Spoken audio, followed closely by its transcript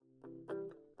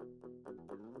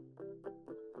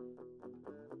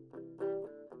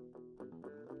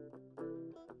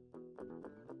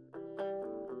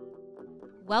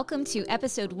Welcome to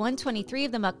episode 123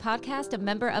 of the Muck Podcast, a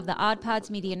member of the Odd Pods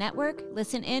Media Network.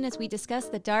 Listen in as we discuss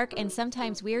the dark and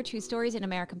sometimes weird true stories in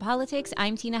American politics.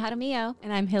 I'm Tina Jaramillo.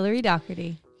 And I'm Hillary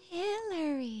Doherty.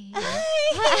 Hillary.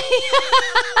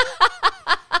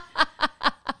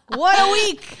 What a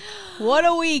week. What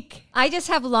a week. I just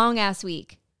have long-ass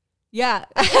week. Yeah.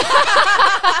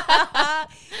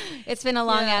 It's been a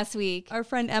long-ass week. Our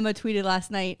friend Emma tweeted last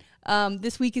night,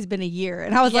 this week has been a year.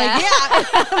 And I was like,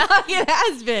 it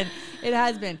has been. It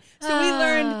has been. So we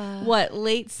learned,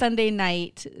 late Sunday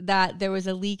night that there was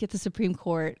a leak at the Supreme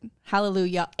Court.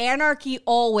 Hallelujah. Anarchy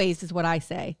always is what I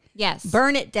say. Yes.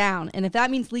 Burn it down. And if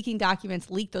that means leaking documents,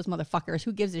 leak those motherfuckers.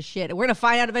 Who gives a shit? And we're going to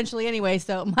find out eventually anyway,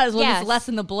 so might as well just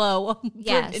lessen the blow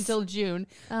until June.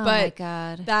 Oh, but my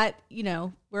God. That,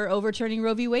 we're overturning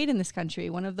Roe v. Wade in this country.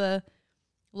 One of the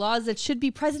laws that should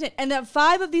be precedent. And that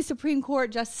 5 of these Supreme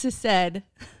Court justices said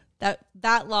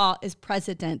that law is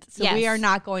precedent. So we are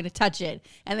not going to touch it.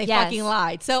 And they fucking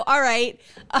lied. So, all right.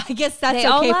 I guess that's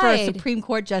okay for a Supreme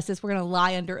Court justice. We're going to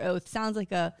lie under oath. Sounds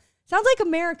like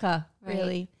America,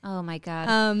 really. Oh, my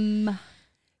God.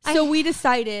 So we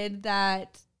decided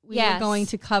that we were going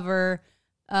to cover...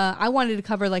 I wanted to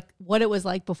cover like what it was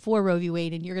like before Roe v.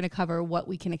 Wade, and you're going to cover what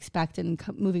we can expect and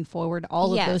moving forward,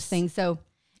 all of those things. So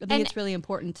I think it's really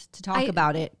important to talk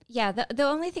about it. Yeah. The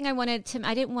only thing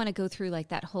I didn't want to go through like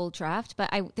that whole draft,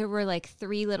 but there were like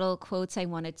 3 little quotes I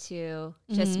wanted to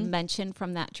just mention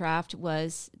from that draft.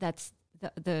 That's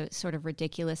the sort of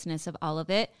ridiculousness of all of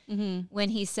it. When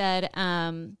he said,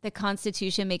 the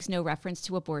Constitution makes no reference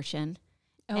to abortion.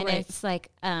 Oh, and it's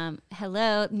like,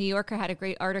 hello, New Yorker had a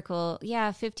great article.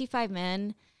 55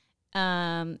 men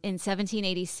in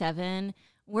 1787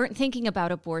 weren't thinking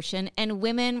about abortion, and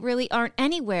women really aren't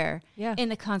anywhere in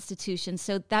the Constitution.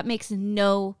 So that makes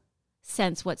no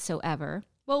sense whatsoever.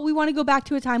 Well, we want to go back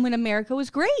to a time when America was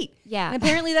great. Yeah. And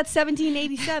apparently that's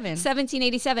 1787.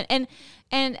 1787.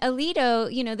 And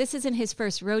Alito, this isn't his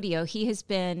first rodeo. He has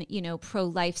been,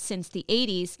 pro-life since the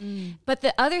 80s. But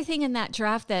the other thing in that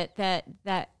draft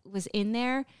that was in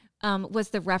there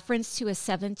was the reference to a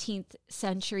 17th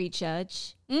century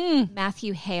judge,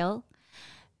 Matthew Hale,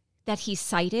 that he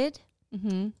cited.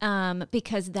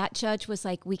 Because that judge was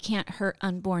like, we can't hurt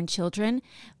unborn children.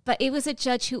 But it was a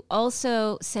judge who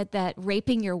also said that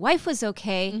raping your wife was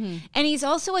okay. And he's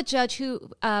also a judge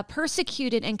who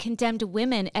persecuted and condemned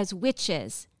women as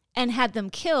witches and had them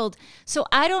killed. So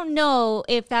I don't know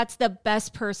if that's the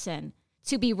best person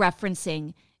to be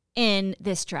referencing in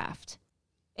this draft.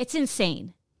 It's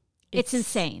insane. It's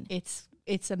insane.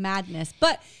 It's a madness.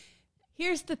 But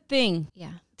here's the thing,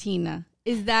 Tina,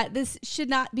 is that this should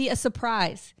not be a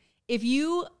surprise. If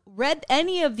you read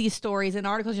any of these stories and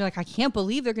articles, you're like, I can't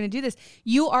believe they're going to do this.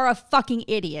 You are a fucking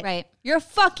idiot. Right. You're a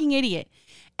fucking idiot.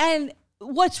 And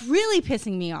what's really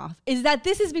pissing me off is that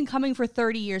this has been coming for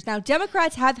 30 years. Now,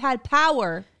 Democrats have had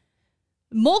power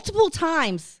multiple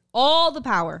times, all the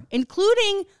power,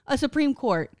 including a Supreme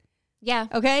Court. Yeah.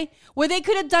 Okay? Where they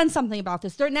could have done something about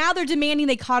this. They're demanding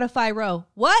they codify Roe.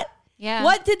 What? Yeah.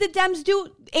 What did the Dems do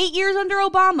 8 years under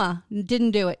Obama?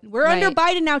 Didn't do it. We're under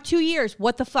Biden now 2 years.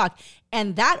 What the fuck?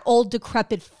 And that old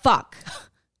decrepit fuck,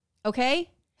 okay,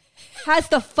 has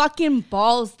the fucking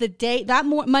balls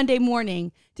Monday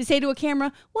morning to say to a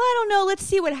camera, well, I don't know. Let's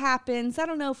see what happens. I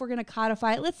don't know if we're going to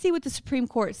codify it. Let's see what the Supreme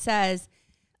Court says.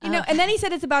 And then he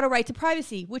said it's about a right to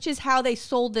privacy, which is how they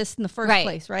sold this in the first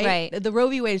place, right? The Roe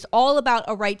v. Wade is all about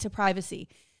a right to privacy.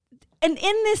 And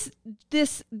in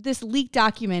this leaked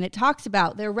document, it talks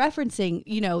about they're referencing,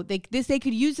 they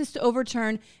could use this to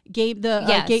overturn gay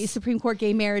Supreme Court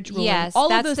gay marriage ruling. Yes, all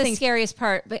that's of those the things. Scariest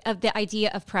part of the idea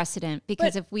of precedent,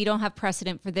 because if we don't have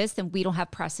precedent for this, then we don't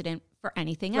have precedent for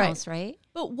anything else, right?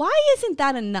 But why isn't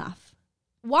that enough?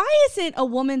 Why isn't a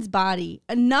woman's body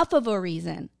enough of a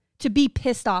reason to be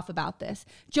pissed off about this?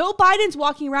 Joe Biden's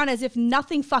walking around as if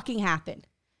nothing fucking happened.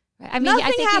 I mean, I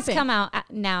think he's come out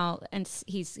now and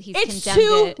he's it's condemned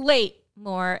too it late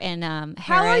more. And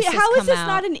how is this out.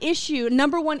 Not an issue,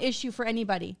 number one issue for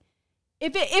anybody?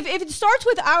 If it starts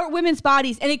with our women's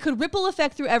bodies and it could ripple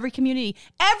effect through every community,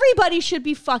 everybody should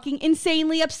be fucking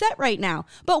insanely upset right now.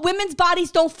 But women's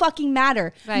bodies don't fucking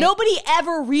matter. Right. Nobody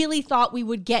ever really thought we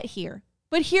would get here,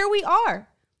 but here we are.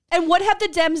 And what have the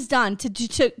Dems done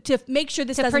to make sure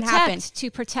this doesn't happen? To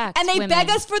protect, and they women.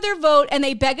 beg us for their vote and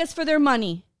they beg us for their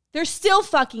money. They're still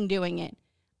fucking doing it.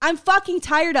 I'm fucking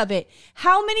tired of it.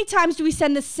 How many times do we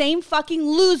send the same fucking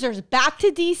losers back to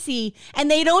DC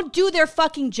and they don't do their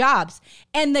fucking jobs?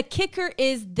 And the kicker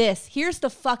is this. Here's the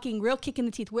fucking real kick in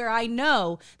the teeth where I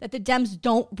know that the Dems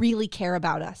don't really care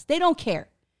about us. They don't care.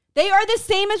 They are the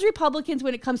same as Republicans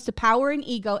when it comes to power and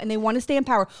ego, and they want to stay in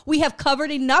power. We have covered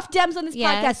enough Dems on this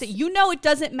podcast that you know it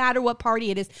doesn't matter what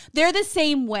party it is. They're the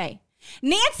same way.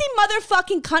 Nancy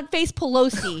motherfucking cuntface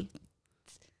Pelosi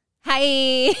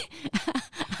Hi.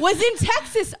 was in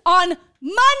Texas on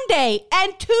Monday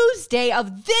and Tuesday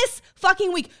of this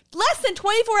fucking week, less than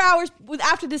 24 hours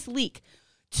after this leak,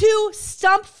 to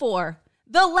stump for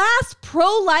the last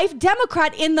pro-life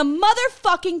Democrat in the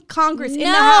motherfucking Congress, in the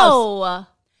House.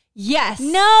 Yes.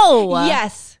 No.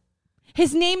 Yes.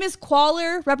 His name is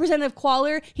Qualler, Representative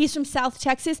Qualler. He's from South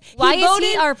Texas. Why is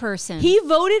he our person? He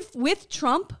voted with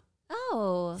Trump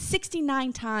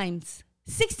 69 times.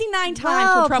 69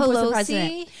 times when Trump was the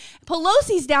president.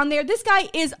 Pelosi's down there. This guy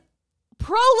is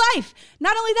pro-life.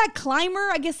 Not only that, Clymer,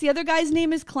 I guess the other guy's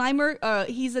name is Clymer.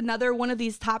 He's another one of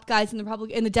these top guys in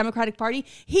the Democratic Party.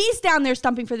 He's down there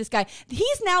stumping for this guy.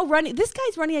 He's now running. This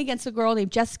guy's running against a girl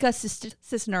named Jessica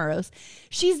Cisneros.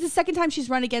 She's the second time she's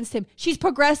run against him. She's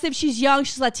progressive. She's young.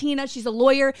 She's Latina. She's a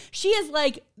lawyer. She is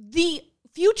like the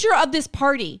future of this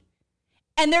party.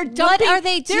 And they're dumping. What are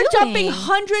they doing? They're dumping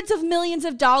hundreds of millions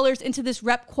of dollars into this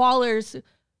Rep Qualler's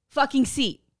fucking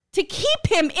seat to keep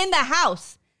him in the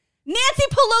House. Nancy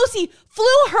Pelosi flew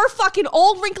her fucking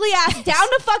old wrinkly ass down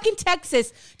to fucking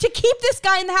Texas to keep this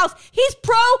guy in the House. He's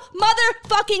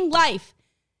pro-motherfucking life.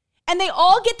 And they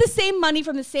all get the same money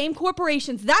from the same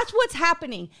corporations. That's what's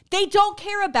happening. They don't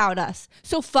care about us.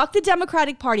 So fuck the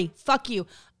Democratic Party. Fuck you.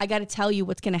 I got to tell you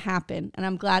what's going to happen. And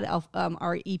I'm glad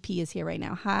our EP is here right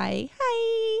now. Hi.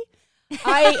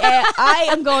 I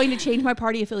am going to change my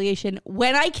party affiliation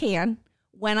when I can.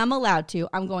 When I'm allowed to,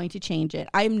 I'm going to change it.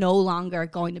 I'm no longer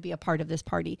going to be a part of this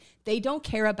party. They don't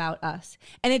care about us.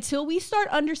 And until we start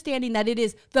understanding that it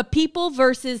is the people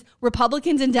versus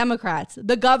Republicans and Democrats,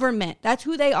 the government, that's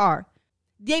who they are.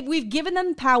 We've given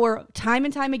them power time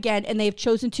and time again, and they've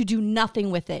chosen to do nothing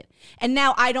with it. And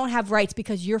now I don't have rights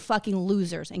because you're fucking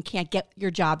losers and can't get your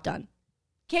job done.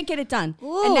 Can't get it done.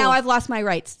 Ooh. And now I've lost my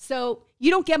rights. So you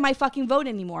don't get my fucking vote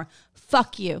anymore.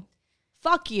 Fuck you.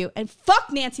 Fuck you. And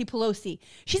fuck Nancy Pelosi.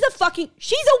 She's a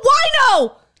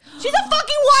wino. She's a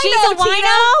fucking wino. She's a wino?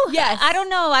 Tina. Yes. I don't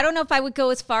know. I don't know if I would go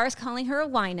as far as calling her a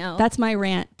wino. That's my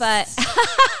rant. But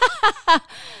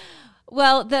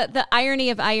well, the irony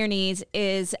of ironies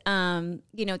is,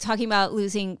 talking about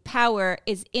losing power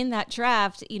is in that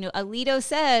draft. Alito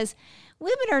says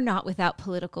women are not without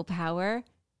political power.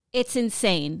 It's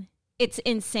insane. It's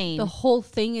insane. The whole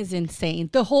thing is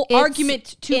insane. The whole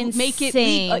argument to make it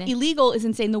illegal is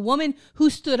insane. The woman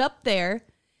who stood up there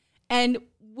and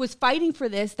was fighting for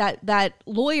this, that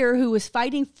lawyer who was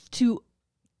fighting to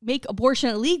make abortion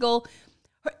illegal,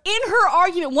 in her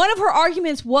argument, one of her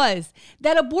arguments was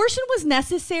that abortion was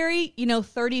necessary,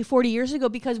 30, 40 years ago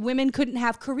because women couldn't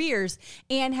have careers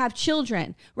and have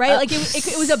children, right? Like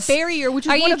it was a barrier, which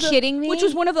was kidding me? Which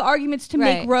was one of the arguments to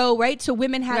make Roe, right? So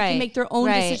women had to make their own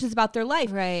decisions about their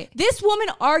life. Right. This woman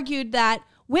argued that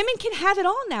women can have it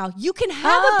all now. You can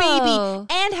have a baby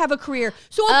and have a career.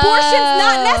 So abortion's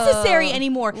not necessary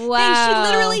anymore. Wow. She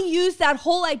literally used that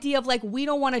whole idea of like, we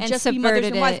don't want to just be mothers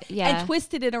and wives and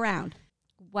twisted it around.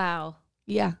 Wow.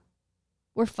 Yeah.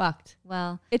 We're fucked.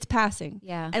 Well, it's passing.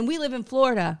 Yeah. And we live in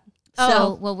Florida.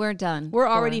 So we're done. We're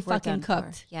already fucking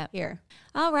cooked. Here.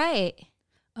 All right.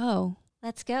 Oh.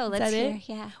 Let's go. Let's hear. It?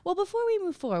 Yeah. Well, before we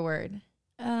move forward,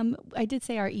 I did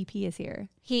say our EP is here.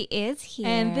 He is here.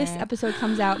 And this episode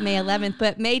comes out May 11th,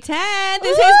 but May 10th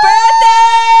is his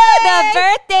birthday! The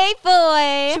birthday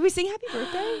boy. Should we sing happy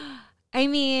birthday? I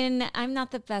mean, I'm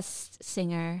not the best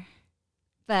singer.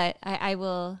 But I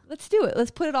will. Let's do it.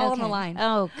 Let's put it all on the line.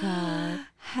 Oh, God.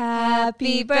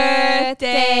 Happy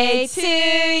birthday to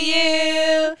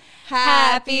you.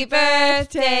 Happy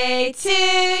birthday to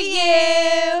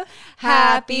you.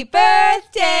 Happy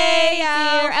birthday,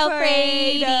 dear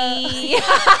Alfredi.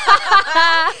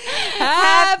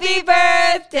 Happy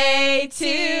birthday to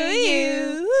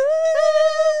you.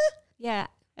 Yeah.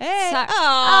 Hey.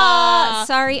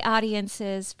 Sorry,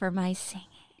 audiences, for my singing.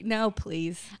 No,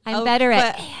 please. I'm better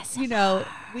at ASMR.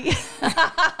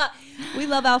 We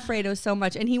love Alfredo so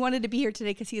much. And he wanted to be here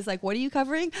today because he's like, what are you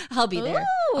covering? I'll be there.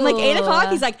 I'm like, 8 o'clock?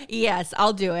 He's like, yes,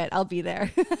 I'll do it. I'll be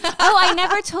there. I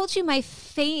never told you my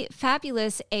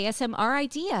fabulous ASMR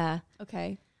idea.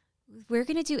 Okay. We're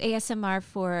going to do ASMR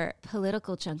for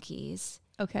political junkies.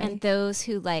 Okay. And those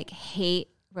who hate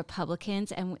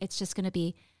Republicans. And it's just going to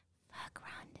be, fuck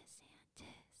Ron DeSantis.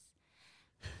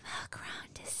 Fuck Ron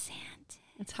DeSantis.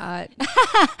 It's hot.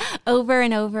 Over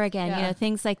and over again,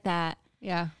 things like that.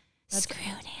 Yeah. Screw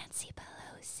Nancy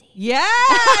Pelosi.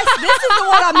 Yes! This is the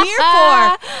one I'm here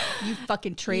for. You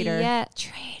fucking traitor. Yeah,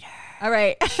 traitor. All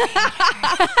right.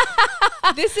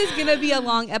 This is going to be a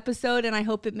long episode, and I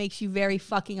hope it makes you very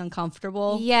fucking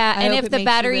uncomfortable. Yeah, I and hope if it the makes you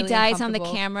battery really dies on the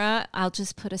uncomfortable. camera, I'll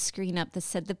just put a screen up that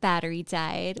said the battery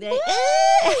died.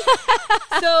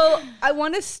 So I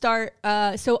want to start.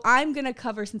 So I'm going to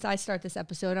cover, since I start this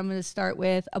episode, I'm going to start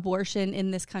with abortion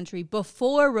in this country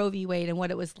before Roe v. Wade and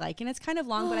what it was like. And it's kind of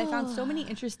long, but I found so many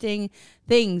interesting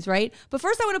things, right? But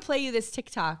first I want to play you this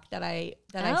TikTok that I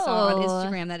saw on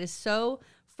Instagram that is so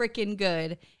freaking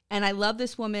good. And I love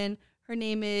this woman. Her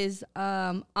name is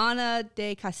Ana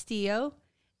de Castillo,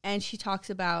 and she talks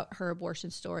about her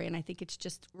abortion story. And I think it's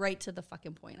just right to the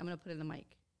fucking point. I'm going to put it in the mic.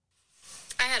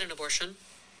 I had an abortion.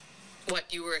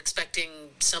 What, you were expecting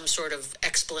some sort of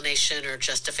explanation or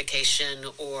justification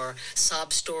or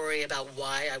sob story about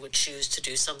why I would choose to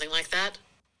do something like that?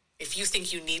 If you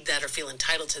think you need that or feel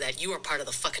entitled to that, you are part of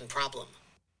the fucking problem.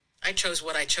 I chose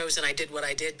what I chose and I did what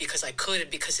I did because I could and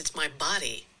because it's my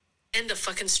body. End of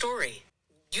fucking story.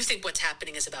 You think what's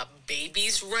happening is about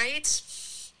babies'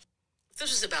 rights? If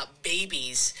this was about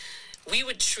babies, we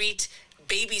would treat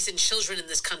babies and children in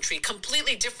this country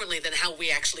completely differently than how we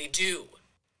actually do.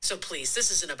 So please,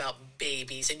 this isn't about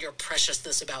babies and your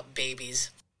preciousness about babies.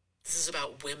 This is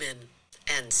about women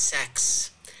and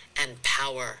sex and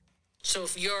power. So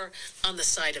if you're on the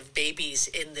side of babies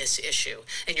in this issue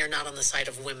and you're not on the side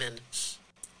of women,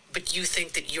 but you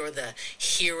think that you're the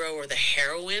hero or the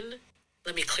heroine,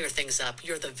 let me clear things up.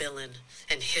 You're the villain,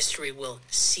 and history will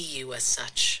see you as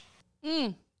such.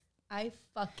 I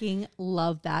fucking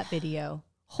love that video.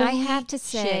 I Holy have to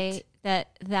say shit.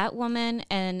 that woman,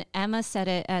 and Emma said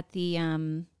it at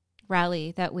the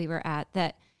rally that we were at,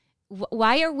 that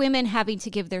why are women having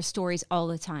to give their stories all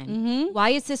the time? Mm-hmm.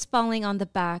 Why is this falling on the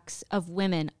backs of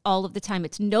women all of the time?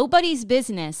 It's nobody's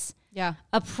business. Yeah.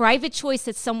 A private choice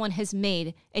that someone has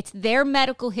made. It's their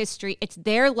medical history. It's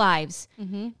their lives.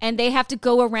 Mm-hmm. And they have to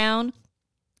go around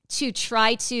to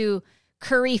try to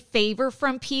curry favor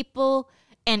from people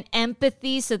and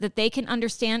empathy so that they can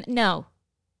understand. No,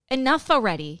 enough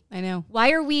already. I know.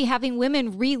 Why are we having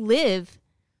women relive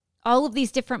all of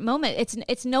these different moments?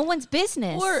 It's no one's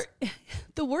business. Or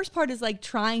the worst part is like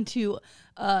trying to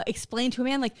explain to a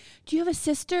man, like, do you have a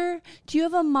sister? Do you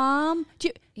have a mom?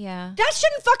 Yeah. That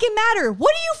shouldn't fucking matter.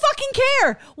 What do you fucking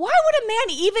care? Why would a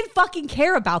man even fucking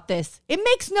care about this? It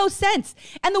makes no sense.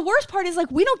 And the worst part is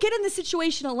like, we don't get in this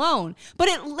situation alone, but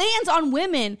it lands on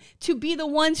women to be the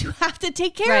ones who have to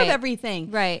take care of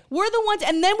everything. Right. We're the ones,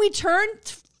 and then we turn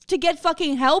to get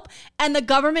fucking help, and the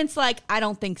government's like, I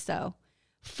don't think so.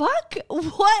 Fuck,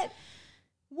 what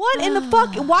in the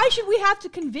fuck? Why should we have to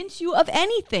convince you of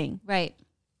anything? Right.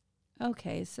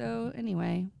 Okay, so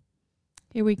anyway,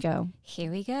 here we go. Here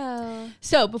we go.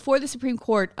 So before the Supreme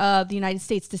Court of the United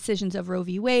States decisions of Roe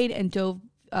v. Wade and Doe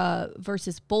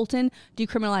versus Bolton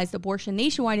decriminalized abortion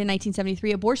nationwide in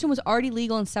 1973, abortion was already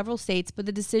legal in several states, but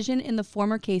the decision in the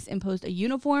former case imposed a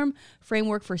uniform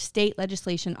framework for state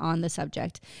legislation on the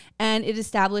subject. And it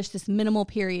established this minimal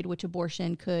period which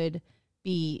abortion could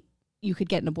be, you could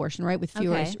get an abortion, right, with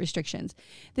fewer restrictions.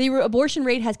 The abortion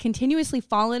rate has continuously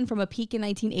fallen from a peak in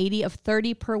 1980 of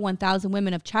 30 per 1,000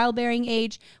 women of childbearing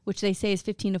age, which they say is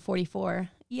 15 to 44.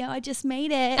 Yo, I just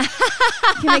made it. We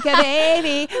can make a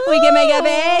baby. We can make a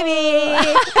baby.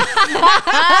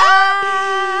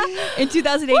 In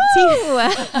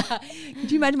 2018. Could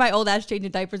you imagine my old ass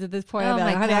changing diapers at this point? Oh I'd be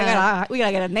like, honey, we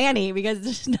gotta get a nanny because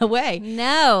there's no way.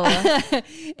 No.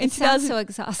 It sounds so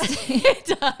exhausting. It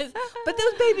does. But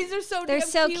those babies are so They're damn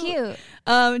so cute. cute.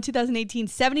 In 2018,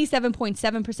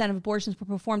 77.7% of abortions were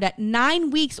performed at 9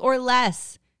 weeks or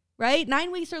less. Right?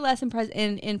 9 weeks or less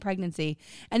in pregnancy.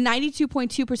 And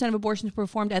 92.2% of abortions were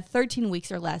performed at 13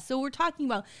 weeks or less. So we're talking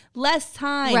about less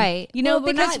time. Right. You know,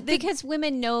 well, because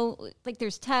women know, like,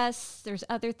 there's tests, there's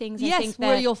other things. Yes, I think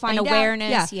where that, you'll find and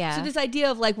awareness. out. Yeah. So this idea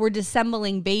of like we're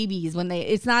dissembling babies when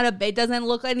it doesn't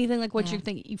look anything like what you're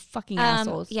thinking. You fucking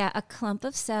assholes. Yeah, a clump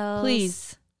of cells.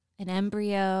 Please. An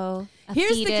embryo.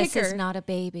 Here's the fetus kicker. is not a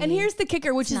baby. And here's the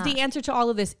kicker, which is the answer to all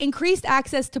of this. Increased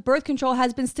access to birth control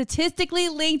has been statistically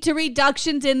linked to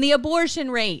reductions in the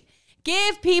abortion rate.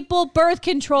 Give people birth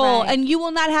control and you will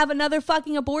not have another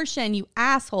fucking abortion, you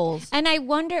assholes. And I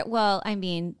wonder, well, I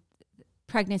mean,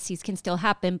 pregnancies can still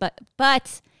happen,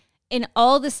 but in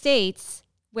all the states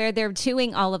where they're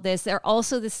doing all of this, they're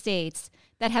also the states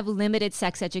that have limited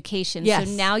sex education. Yes.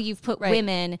 So now you've put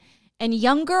women and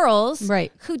young girls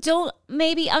who don't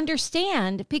maybe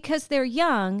understand because they're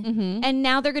young and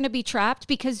now they're going to be trapped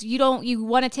because you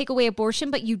want to take away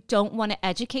abortion, but you don't want to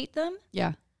educate them.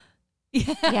 Yeah.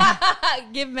 Yeah.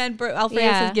 Give men birth.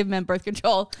 Alfredo says give men birth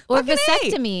control. Or Fucking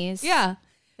vasectomies. Yeah.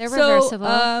 They're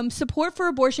reversible. Support for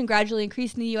abortion gradually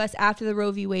increased in the U.S. after the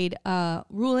Roe v. Wade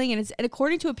ruling. And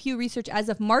according to a Pew Research, as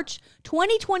of March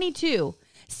 2022,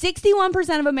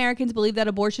 61% of Americans believe that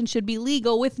abortion should be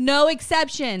legal with no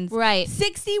exceptions. Right.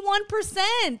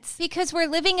 61%. Because we're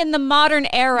living in the modern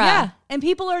era. Yeah. And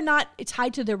people are not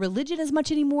tied to their religion as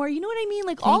much anymore. You know what I mean?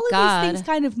 Like all of these things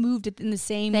kind of moved in the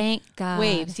same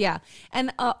waves. Yeah.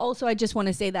 And also, I just want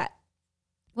to say that.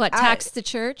 What, tax the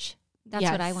church? That's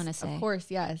what I want to say. Of course,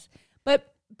 yes.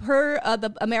 But per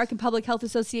the American Public Health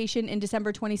Association in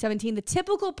December 2017, the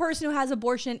typical person who has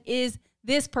abortion is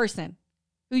this person,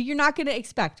 who you're not going to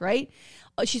expect, right?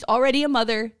 She's already a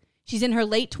mother. She's in her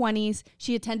late 20s.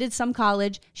 She attended some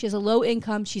college. She has a low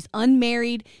income. She's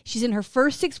unmarried. She's in her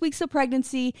first 6 weeks of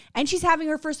pregnancy, and she's having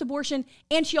her first abortion,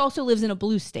 and she also lives in a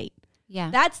blue state.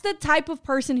 Yeah. That's the type of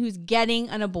person who's getting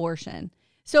an abortion.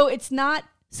 So it's not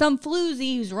some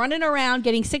floozy who's running around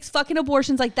getting 6 fucking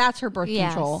abortions like that's her birth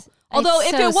control. Although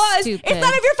if it was, it's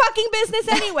none of your fucking business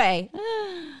anyway.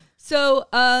 So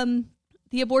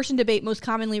the abortion debate most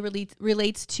commonly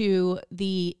relates to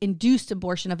the induced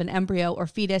abortion of an embryo or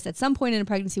fetus at some point in a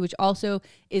pregnancy, which also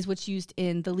is what's used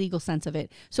in the legal sense of it.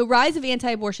 So rise of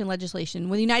anti-abortion legislation.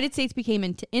 When the United States became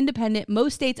independent,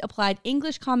 most states applied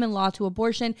English common law to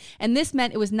abortion, and this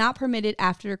meant it was not permitted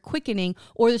after quickening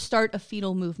or the start of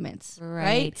fetal movements.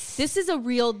 Right? This is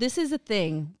a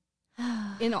thing.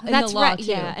 In the law too.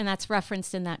 Yeah, and that's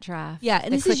referenced in that draft. Yeah,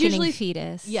 and the this is usually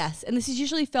fetus. Yes, and this is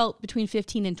usually felt between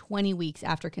 15 and 20 weeks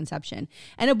after conception.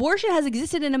 And abortion has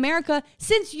existed in America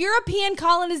since European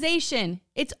colonization.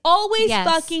 It's always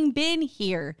fucking been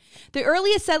here. The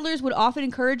earliest settlers would often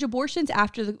encourage abortions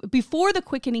before the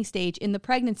quickening stage in the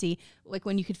pregnancy, like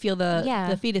when you could feel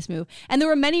the fetus move. And there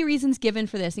were many reasons given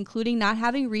for this, including not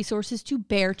having resources to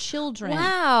bear children.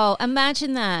 Wow,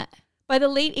 imagine that. By the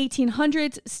late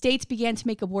 1800s, states began to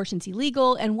make abortions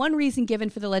illegal, and one reason given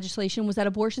for the legislation was that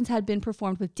abortions had been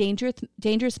performed with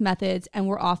dangerous methods and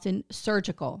were often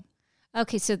surgical.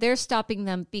 Okay, so they're stopping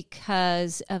them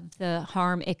because of the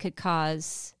harm it could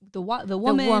cause the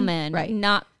woman, right?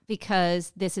 Not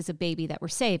because this is a baby that we're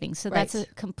saving. So that's a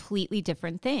completely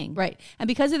different thing. Right. And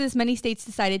because of this, many states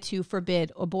decided to forbid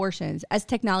abortions. As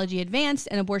technology advanced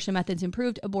and abortion methods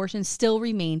improved, abortions still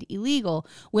remained illegal.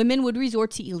 Women would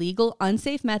resort to illegal,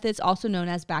 unsafe methods, also known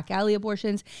as back alley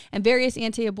abortions, and various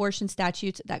anti-abortion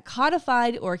statutes that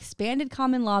codified or expanded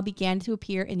common law began to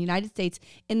appear in the United States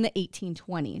in the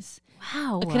 1820s.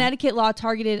 Wow. A Connecticut law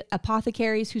targeted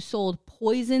apothecaries who sold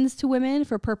poisons to women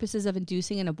for purposes of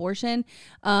inducing an abortion.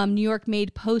 New York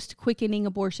made post-quickening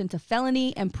abortions a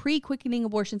felony and pre-quickening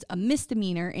abortions a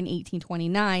misdemeanor in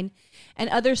 1829. And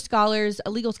other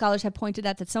legal scholars have pointed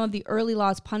out that some of the early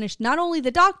laws punished not only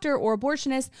the doctor or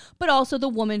abortionist, but also the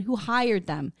woman who hired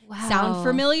them. Wow. Sound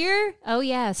familiar? Oh,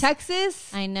 yes.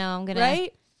 Texas? I know. I'm going to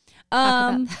right?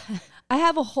 talk about that. I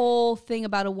have a whole thing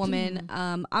about a woman.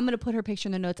 I'm going to put her picture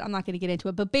in the notes. I'm not going to get into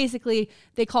it. But basically,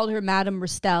 they called her Madame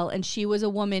Restell, and she was a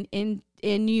woman in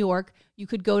New York. You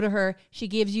could go to her. She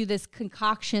gives you this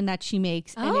concoction that she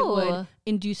makes, and it would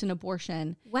induce an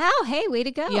abortion. Wow. Hey, way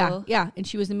to go. Yeah. And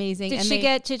she was amazing.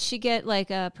 Did she get like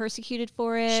persecuted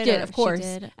for it? She did, of course.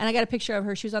 And I got a picture of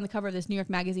her. She was on the cover of this New York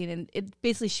magazine, and it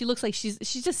basically, she looks like she's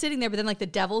just sitting there, but then like the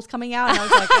devil's coming out. And I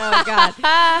was like, oh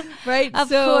God. Right? Of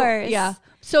course. Yeah.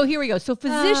 So here we go. So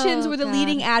physicians were the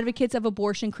leading advocates of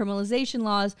abortion criminalization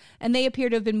laws, and they appear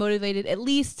to have been motivated at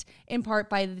least in part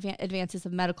by the advances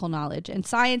of medical knowledge. And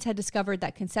science had discovered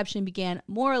that conception began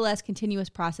more or less continuous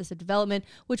process of development,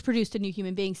 which produced a new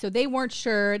human being. So they weren't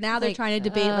sure. Now they're trying to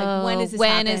debate when is this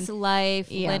happen? When is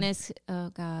life? Yeah. When is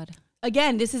God?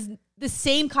 Again, this is the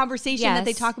same conversation that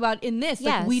they talk about in this.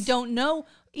 Like we don't know.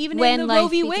 Even when in the Roe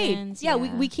v. Wade, begins,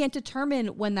 we can't determine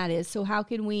when that is. So how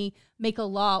can we make a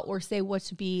law or say what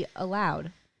should be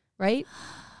allowed, right?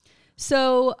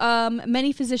 So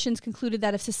many physicians concluded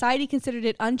that if society considered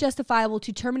it unjustifiable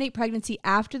to terminate pregnancy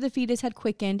after the fetus had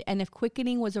quickened, and if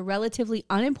quickening was a relatively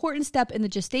unimportant step in the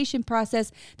gestation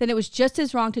process, then it was just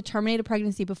as wrong to terminate a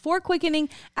pregnancy before quickening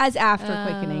as after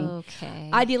quickening. Okay.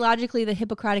 Ideologically, the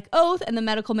Hippocratic Oath and the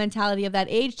medical mentality of that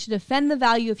age to defend the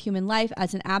value of human life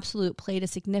as an absolute played a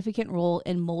significant role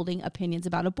in molding opinions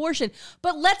about abortion.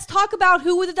 But let's talk about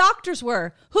who the doctors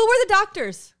were. Who were the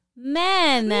doctors?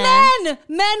 Men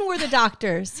were the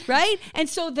doctors, right? And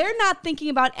so they're not thinking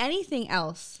about anything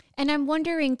else. And I'm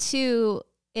wondering too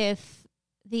if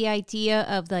the idea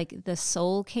of like the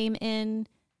soul came in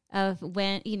of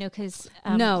when, because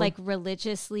no, like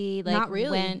religiously, like not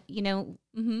really. When,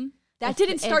 that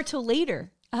didn't start till later.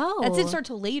 Oh, that didn't start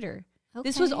till later. Okay.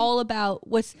 This was all about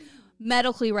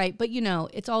medically right, but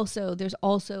it's also there's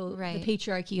also Right. the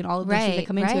patriarchy and all of those things that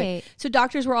come into it. So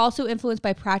doctors were also influenced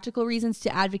by practical reasons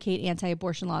to advocate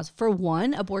anti-abortion laws. For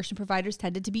one, abortion providers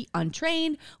tended to be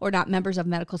untrained or not members of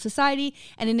medical society,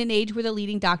 and in an age where the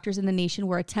leading doctors in the nation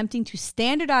were attempting to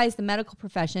standardize the medical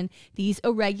profession, these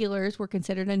irregulars were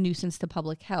considered a nuisance to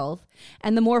public health.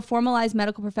 And the more formalized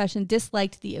medical profession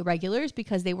disliked the irregulars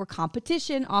because they were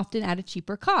competition, often at a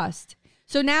cheaper cost.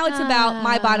 So now it's about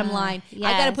my bottom line.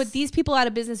 Yes. I got to put these people out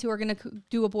of business who are going to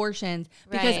do abortions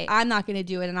because Right. I'm not going to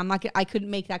do it, and I couldn't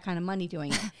make that kind of money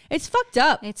doing it. It's fucked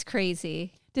up. It's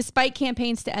crazy. Despite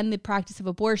campaigns to end the practice of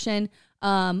abortion,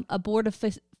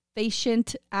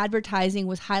 abortifacient advertising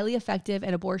was highly effective,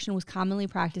 and abortion was commonly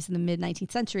practiced in the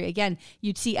mid-19th century. Again,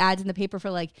 you'd see ads in the paper for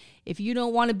like, if you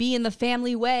don't want to be in the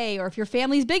family way, or if your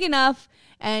family's big enough,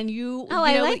 and you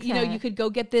could go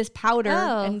get this powder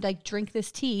and like drink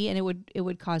this tea, and it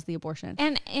would cause the abortion.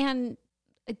 And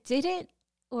did it?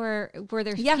 Or were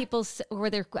there people?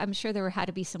 I'm sure there had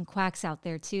to be some quacks out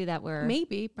there too that were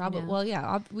maybe probably. Well,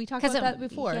 yeah, we talked about that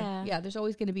before. Yeah, there's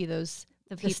always going to be those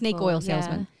the snake oil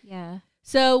salesman. Yeah.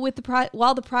 So with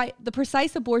the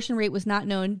precise abortion rate was not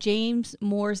known, James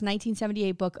Moore's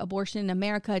 1978 book Abortion in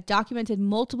America documented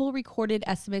multiple recorded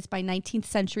estimates by 19th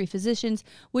century physicians,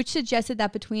 which suggested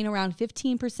that between around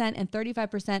 15% and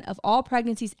 35% of all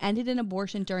pregnancies ended in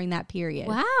abortion during that period.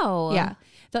 Wow. Yeah.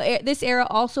 This era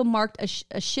also marked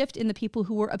a shift in the people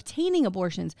who were obtaining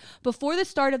abortions. Before the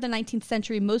start of the 19th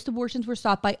century, most abortions were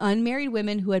sought by unmarried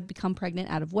women who had become pregnant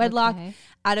out of wedlock. Okay.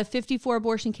 Out of 54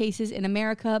 abortion cases in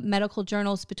America, medical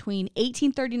journals between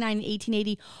 1839 and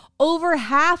 1880, over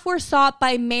half were sought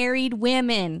by married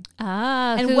women.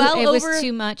 And it was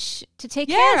too much to take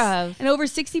care of. And over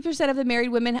 60% of the married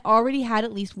women already had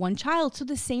at least one child. So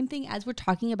the same thing as we're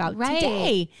talking about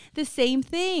today. The same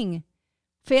thing.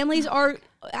 Families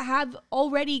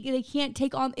they can't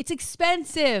take on, it's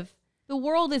expensive. The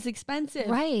world is expensive.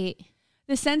 Right.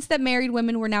 The sense that married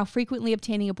women were now frequently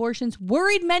obtaining abortions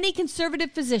worried many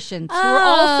conservative physicians who were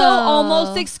also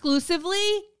almost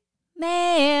exclusively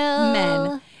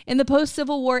men. In the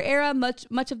post-Civil War era,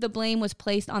 much of the blame was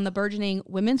placed on the burgeoning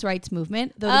women's rights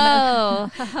movement.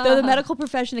 Though the medical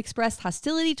profession expressed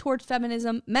hostility towards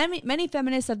feminism, many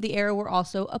feminists of the era were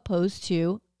also opposed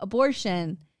to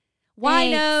abortion.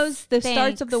 Winos,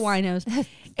 starts of the winos.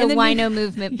 The wino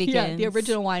movement begins. Yeah, the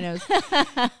original winos.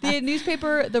 The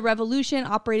newspaper The Revolution,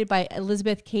 operated by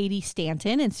Elizabeth Cady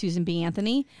Stanton and Susan B.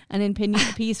 Anthony, an opinion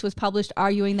piece was published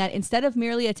arguing that instead of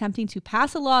merely attempting to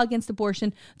pass a law against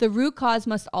abortion, the root cause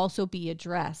must also be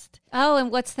addressed. Oh,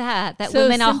 and what's that? That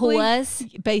women are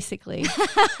whores? Basically.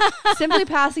 Simply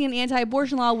passing an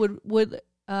anti-abortion law would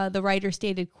the writer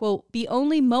stated, quote, be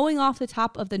only mowing off the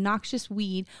top of the noxious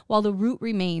weed while the root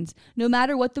remains, no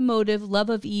matter what the motive, love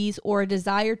of ease, or a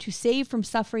desire to save from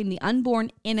suffering the unborn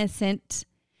innocent.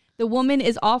 The woman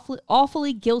is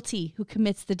awfully guilty who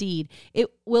commits the deed. It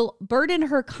will burden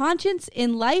her conscience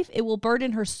in life. It will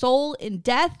burden her soul in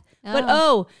death.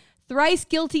 But thrice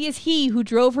guilty is he who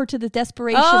drove her to the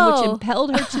desperation which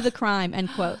impelled her to the crime,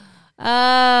 end quote.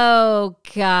 Oh,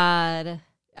 God.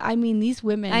 I mean, these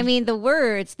women. The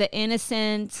words, the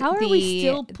innocent, how are we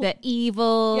still the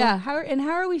evil. Yeah, how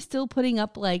are we still putting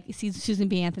up like Susan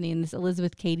B. Anthony and this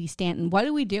Elizabeth Cady Stanton? What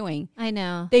are we doing? I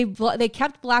know. They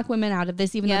kept black women out of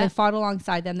this, even though they fought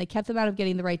alongside them. They kept them out of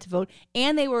getting the right to vote,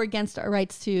 and they were against our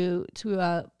rights to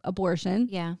abortion.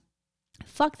 Yeah.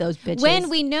 Fuck those bitches.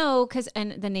 When we know,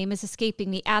 and the name is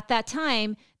escaping me, at that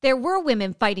time, there were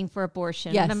women fighting for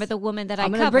abortion. Yes. Remember the woman that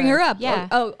I'm going to bring her up. Yeah.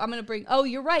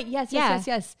 You're right.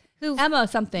 Yes. Who? Emma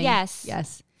something.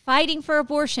 Yes. Fighting for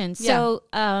abortion. Yeah.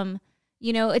 So,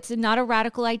 it's not a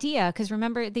radical idea, because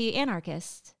remember the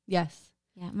anarchist. Yes.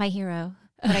 Yeah, my hero.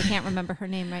 But I can't remember her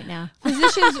name right now.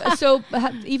 Physicians,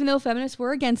 even though feminists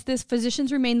were against this,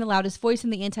 physicians remain the loudest voice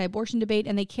in the anti-abortion debate,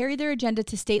 and they carry their agenda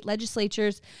to state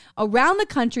legislatures around the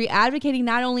country advocating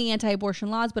not only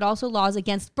anti-abortion laws, but also laws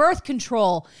against birth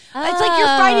control. It's like you're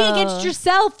fighting against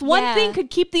yourself. One thing could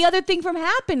keep the other thing from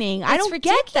happening. I don't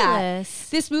get that.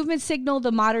 This movement signaled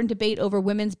the modern debate over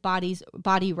women's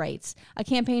body rights. A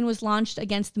campaign was launched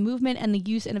against the movement and the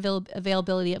use and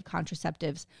availability of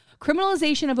contraceptives.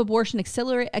 Criminalization of abortion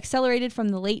accelerated from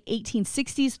the late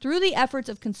 1860s through the efforts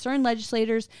of concerned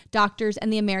legislators, doctors,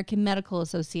 and the American Medical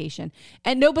Association.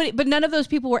 And none of those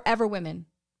people were ever women.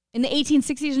 In the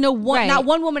 1860s, not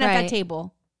one woman at that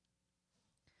table.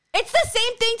 It's the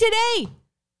same thing today.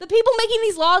 The people making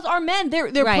these laws are men. They're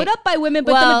put up by women,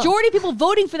 but the majority of people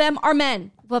voting for them are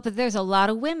men. Well, but there's a lot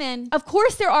of women. Of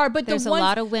course there are, but there's a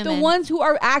lot of women. The ones who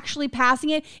are actually passing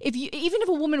it, even if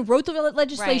a woman wrote the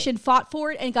legislation, fought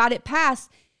for it, and got it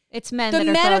passed, It's men. The that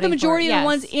men are are the voting majority for it. of the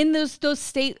ones Yes. in those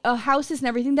state houses and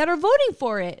everything that are voting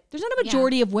for it. There's not a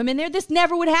majority of women there. This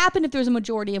never would happen if there was a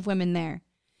majority of women there.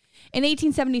 In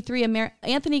 1873,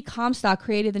 Anthony Comstock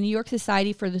created the New York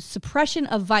Society for the Suppression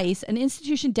of Vice, an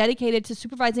institution dedicated to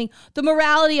supervising the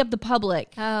morality of the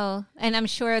public. Oh, and I'm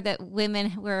sure that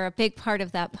women were a big part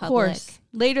of that public. Of course.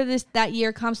 Later that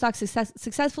year, Comstock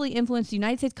successfully influenced the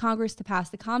United States Congress to pass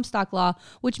the Comstock Law,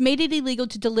 which made it illegal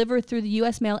to deliver through the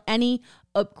U.S. mail any,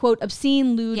 quote,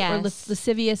 obscene, lewd, or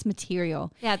lascivious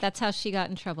material. Yeah, that's how she got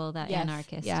in trouble, that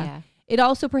anarchist. Yeah. It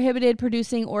also prohibited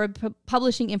producing or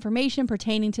publishing information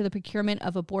pertaining to the procurement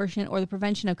of abortion or the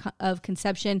prevention of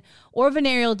conception or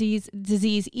venereal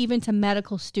disease, even to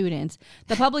medical students.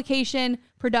 The publication,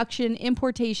 production,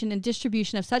 importation, and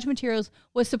distribution of such materials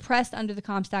was suppressed under the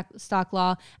Comstock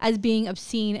Law as being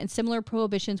obscene, and similar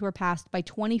prohibitions were passed by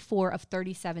 24 of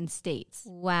 37 states.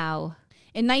 Wow.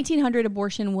 In 1900,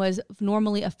 abortion was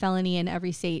normally a felony in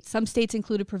every state. Some states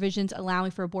included provisions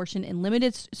allowing for abortion in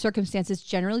limited circumstances,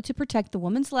 generally to protect the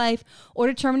woman's life or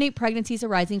to terminate pregnancies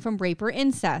arising from rape or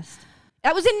incest.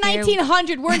 That was in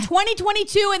 1900. We're in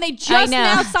 2022, and they just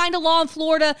now signed a law in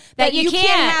Florida that you can't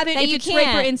have it if it's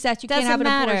rape or incest. You can't have an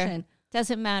abortion.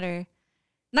 Doesn't matter.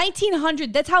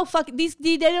 1900. That's how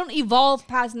they don't evolve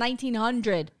past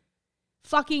 1900.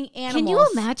 Fucking animals. Can you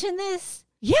imagine this?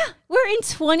 Yeah. We're in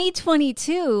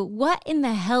 2022. What in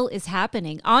the hell is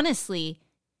happening? Honestly,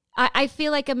 I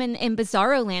feel like I'm in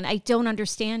bizarro land. I don't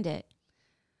understand it.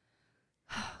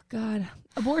 Oh, God.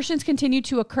 Abortions continued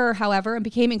to occur, however, and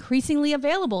became increasingly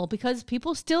available because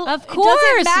people still... Of course.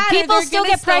 People still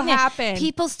get pregnant. Happen.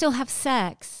 People still have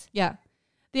sex. Yeah.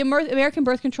 The American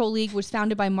Birth Control League was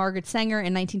founded by Margaret Sanger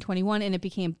in 1921, and it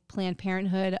became Planned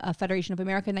Parenthood, a Federation of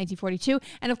America, in 1942.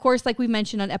 And of course, like we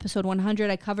mentioned on episode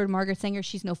 100, I covered Margaret Sanger.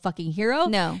 She's no fucking hero.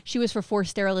 No. She was for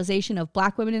forced sterilization of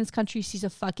black women in this country. She's a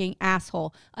fucking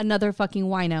asshole. Another fucking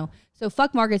wino. So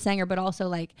fuck Margaret Sanger, but also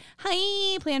like,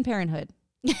 hi, Planned Parenthood.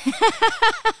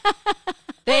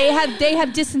 They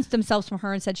have distanced themselves from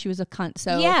her and said she was a cunt.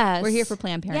 So we're here for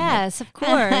Planned Parenthood. Yes, of course.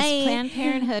 Planned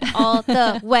Parenthood all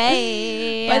the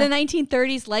way. By the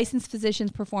 1930s, licensed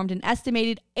physicians performed an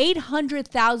estimated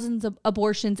 800,000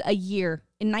 abortions a year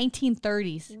in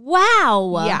 1930s.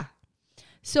 Wow. Yeah.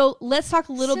 So let's talk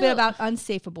a little bit about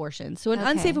unsafe abortion. So an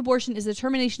unsafe abortion is the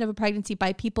termination of a pregnancy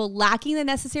by people lacking the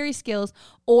necessary skills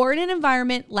or in an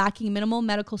environment lacking minimal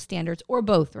medical standards, or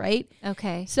both, right?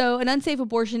 Okay. So an unsafe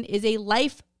abortion is a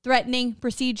life-threatening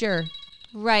procedure.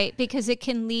 Right, because it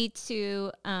can lead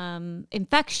to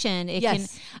infection. It can.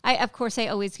 Of course, I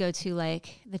always go to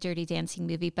like the Dirty Dancing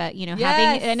movie, but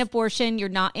having an abortion, you're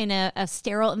not in a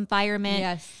sterile environment.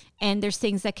 Yes. And there's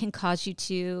things that can cause you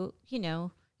to,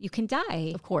 you can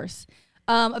die. Of course.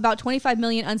 About 25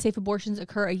 million unsafe abortions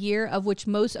occur a year, of which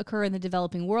most occur in the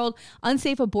developing world.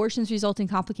 Unsafe abortions result in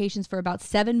complications for about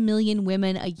 7 million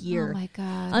women a year. Oh my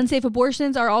God. Unsafe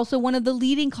abortions are also one of the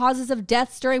leading causes of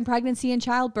deaths during pregnancy and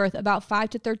childbirth. About 5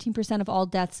 to 13% of all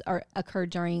deaths occur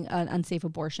during an unsafe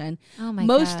abortion. Oh my God.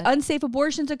 Most unsafe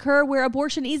abortions occur where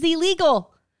abortion is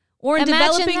illegal. Or in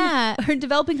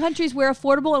developing countries where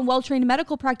affordable and well-trained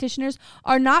medical practitioners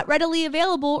are not readily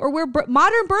available, or where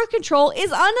modern birth control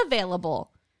is unavailable.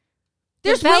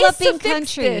 There's ways to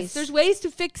fix this. There's ways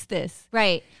to fix this.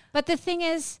 Right. But the thing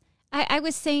is, I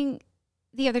was saying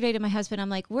the other day to my husband, I'm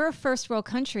like, we're a first world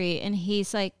country. And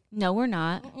he's like, no, we're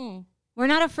not. We're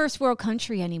not a first world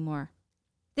country anymore.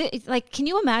 Like, can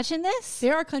you imagine this?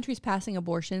 There are countries passing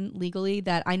abortion legally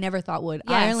that I never thought would.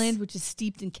 Yes. Ireland, which is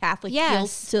steeped in Catholic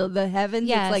guilt to the heavens.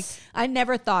 Yes. It's like, I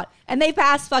never thought. And they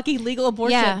passed fucking legal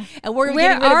abortion. Yeah. And we're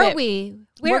Where getting rid of it. are we?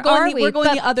 We're going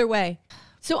the other way.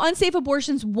 So unsafe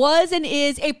abortions was and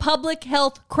is a public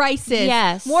health crisis.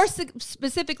 Yes. More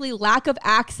specifically, lack of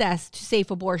access to safe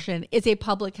abortion is a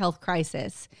public health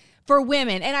crisis for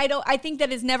women. And I think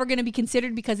that is never going to be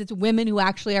considered because it's women who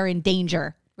actually are in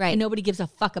danger. Right. And nobody gives a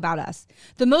fuck about us.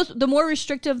 The more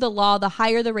restrictive the law, the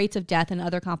higher the rates of death and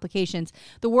other complications.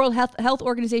 The World Health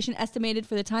Organization estimated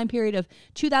for the time period of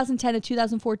 2010 to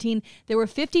 2014, there were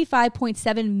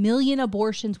 55.7 million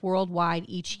abortions worldwide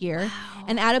each year. Wow.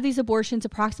 And out of these abortions,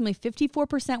 approximately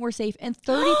 54% were safe and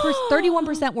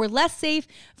 31% were less safe,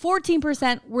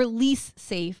 14% were least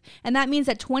safe. And that means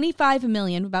that 25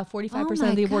 million, about 45%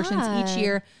 of the abortions each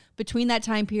year between that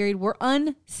time period, were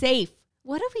unsafe.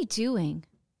 What are we doing?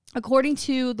 According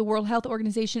to the World Health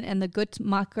Organization and the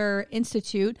Guttmacher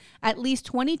Institute, at least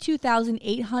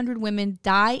 22,800 women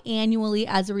die annually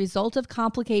as a result of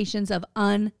complications of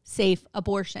unsafe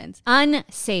abortions.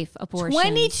 Unsafe abortions.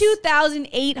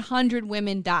 22,800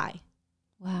 women die.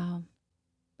 Wow.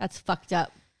 That's fucked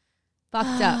up.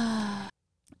 Fucked up.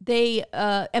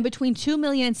 And between 2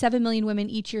 million and 7 million women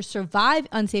each year survive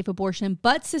unsafe abortion,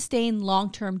 but sustain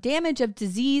long-term damage of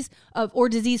disease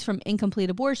from incomplete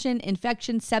abortion,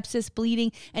 infection, sepsis,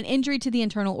 bleeding, and injury to the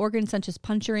internal organs such as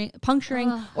puncturing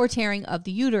or tearing of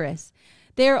the uterus.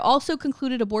 They are also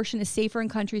concluded abortion is safer in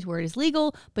countries where it is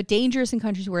legal, but dangerous in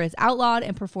countries where it is outlawed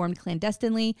and performed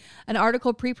clandestinely. An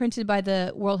article pre-printed by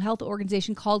the World Health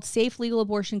Organization called Safe Legal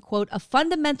Abortion, quote, a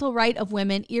fundamental right of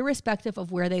women irrespective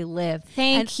of where they live.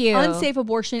 Thank you. Unsafe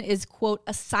abortion is, quote,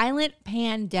 a silent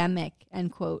pandemic,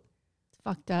 end quote. It's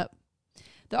fucked up.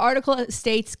 The article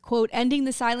states, quote, ending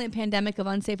the silent pandemic of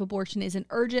unsafe abortion is an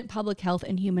urgent public health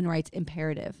and human rights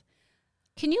imperative.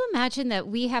 Can you imagine that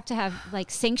we have to have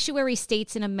like sanctuary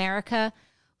states in America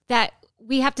that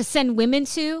we have to send women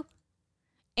to,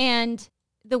 and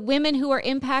the women who are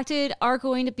impacted are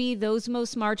going to be those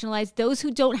most marginalized, those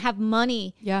who don't have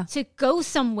money to go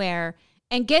somewhere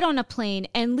and get on a plane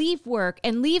and leave work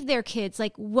and leave their kids?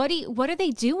 Like, what are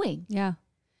they doing? Yeah.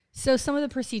 So some of the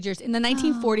procedures in the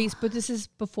 1940s, but this is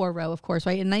before Roe, of course,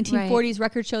 right? In the 1940s,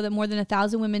 records show that more than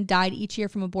 1,000 women died each year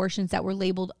from abortions that were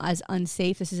labeled as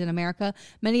unsafe. This is in America.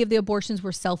 Many of the abortions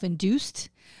were self-induced.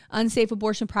 Unsafe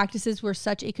abortion practices were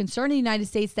such a concern in the United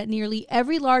States that nearly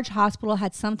every large hospital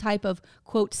had some type of,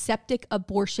 quote, septic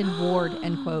abortion ward,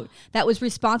 end quote, that was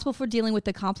responsible for dealing with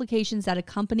the complications that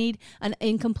accompanied an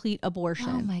incomplete abortion.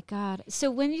 Oh my God.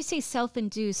 So when you say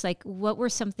self-induced, like what were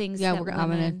some things that I'm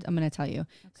going to tell you.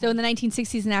 Okay. So in the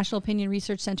 1960s, the National Opinion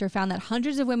Research Center found that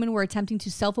hundreds of women were attempting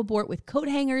to self-abort with coat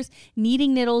hangers,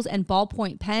 knitting needles, and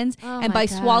ballpoint pens, and by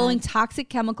swallowing toxic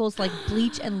chemicals like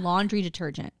bleach and laundry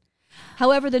detergent.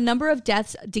 However, the number of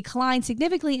deaths declined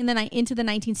significantly into the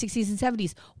 1960s and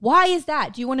 70s. Why is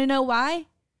that? Do you want to know why?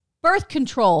 Birth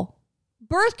control.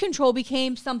 Birth control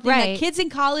became something that kids in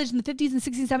college in the 50s and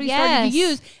 60s and 70s started to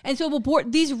use. And so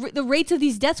the rates of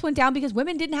these deaths went down because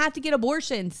women didn't have to get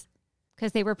abortions.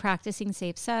 Because they were practicing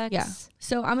safe sex. Yeah.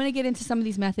 So I'm going to get into some of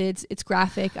these methods. It's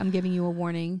graphic. I'm giving you a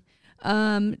warning.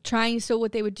 So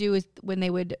what they would do is when they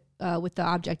would... with the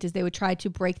object is they would try to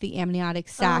break the amniotic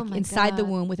sac inside the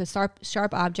womb with a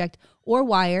sharp object or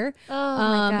wire.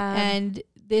 And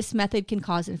this method can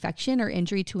cause infection or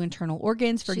injury to internal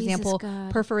organs. For example,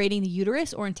 perforating the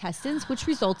uterus or intestines, which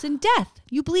results in death.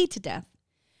 You bleed to death.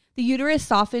 The uterus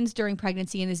softens during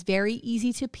pregnancy and is very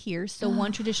easy to pierce. So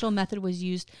one traditional method was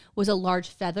a large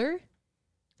feather.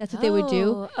 That's what they would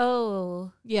do.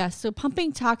 Oh. Yeah. So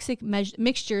pumping toxic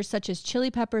mixtures such as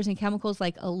chili peppers and chemicals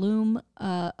like aluminum,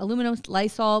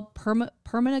 Lysol,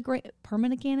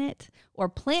 permanganate, or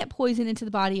plant poison into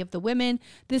the body of the women.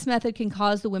 This method can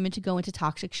cause the women to go into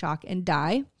toxic shock and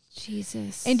die.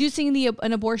 Jesus. Inducing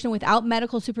an abortion without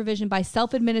medical supervision by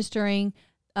self-administering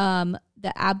the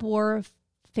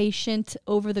abortifacient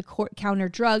over-the-counter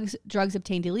drugs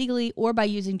obtained illegally, or by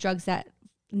using drugs that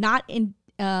not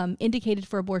indicated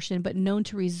for abortion, but known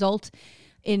to result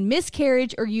in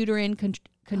miscarriage or uterine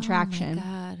contraction.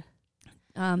 Oh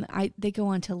my God. They go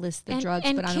on to list the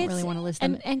drugs, but I don't really want to list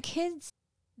them. And kids,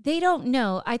 they don't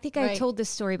know. I think I told this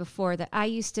story before that I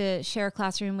used to share a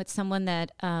classroom with someone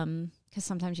that, because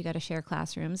sometimes you got to share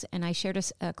classrooms, and I shared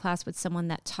a class with someone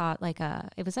that taught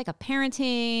it was like a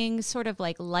parenting sort of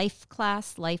like life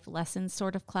lessons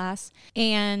sort of class.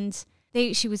 And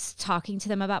she was talking to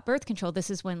them about birth control. This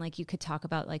is when like you could talk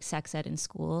about like sex ed in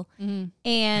school. Mm-hmm.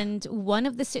 And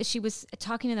she was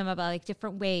talking to them about like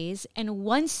different ways. And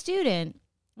one student,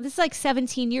 this is like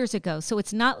 17 years ago, so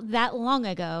it's not that long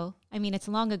ago. I mean, it's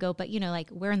long ago, but like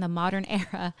we're in the modern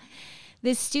era.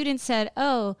 This student said,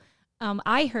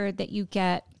 I heard that you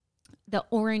get the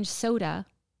orange soda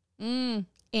and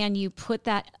you put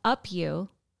that up you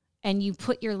and you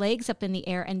put your legs up in the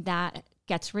air and that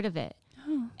gets rid of it.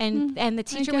 And the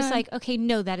teacher was like, okay,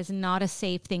 no, that is not a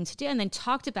safe thing to do. And then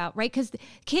talked about, right? Because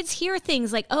kids hear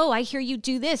things like, oh, I hear you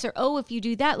do this, or oh, if you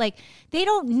do that, like they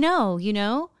don't know,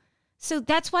 So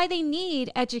that's why they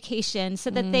need education, so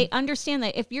that they understand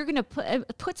that if you're going to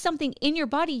put something in your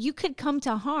body, you could come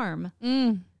to harm.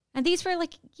 And these were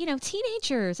like,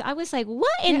 teenagers. I was like,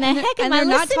 what in the heck am I listening to? And they're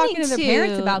not talking to their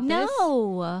parents about this.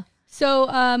 No. So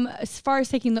as far as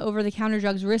taking the over-the-counter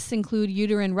drugs, risks include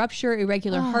uterine rupture,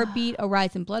 irregular heartbeat, a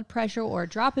rise in blood pressure or a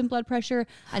drop in blood pressure,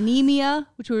 anemia,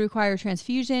 which would require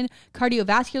transfusion,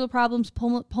 cardiovascular problems,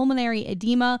 pulmonary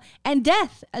edema, and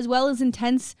death, as well as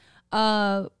intense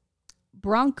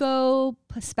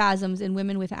bronchospasms in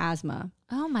women with asthma.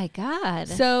 Oh, my God.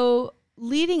 So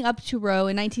leading up to Roe,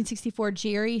 in 1964,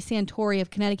 Jerry Santori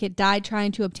of Connecticut died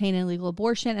trying to obtain an illegal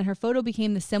abortion, and her photo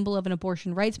became the symbol of an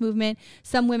abortion rights movement.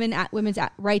 Some women's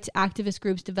rights activist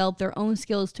groups developed their own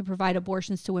skills to provide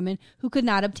abortions to women who could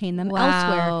not obtain them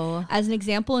elsewhere. As an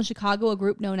example, in Chicago, a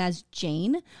group known as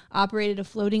Jane operated a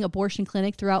floating abortion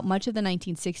clinic throughout much of the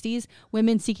 1960s.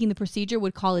 Women seeking the procedure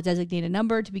would call a designated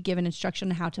number to be given instruction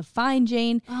on how to find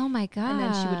Jane. Oh my God. And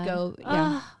then she would go,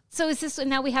 yeah. So is this,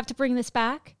 now we have to bring this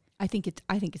back? I think it's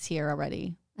here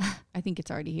already. I think it's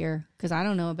already here because I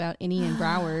don't know about any in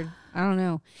Broward. I don't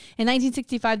know. In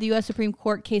 1965, the U.S. Supreme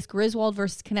Court case Griswold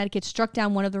versus Connecticut struck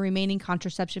down one of the remaining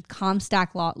contraceptive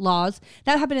Comstock laws.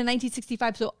 That happened in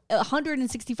 1965. So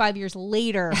 165 years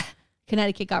later,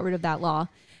 Connecticut got rid of that law.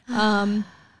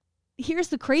 Here's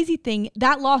the crazy thing.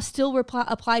 That law still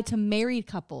applied to married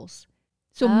couples.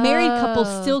 So married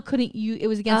couples still couldn't use, it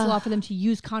was against the law for them to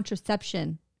use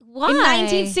contraception. Why? In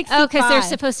 1965. Oh, because they're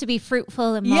supposed to be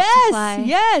fruitful and multiply.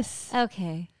 Yes.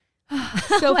 Okay.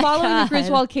 So following the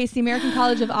Griswold case, the American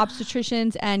College of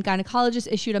Obstetricians and Gynecologists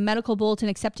issued a medical bulletin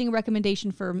accepting a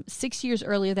recommendation from 6 years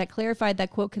earlier that clarified that,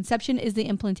 quote, conception is the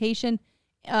implantation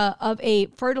of a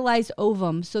fertilized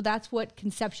ovum. So that's what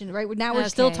conception, right? Now we're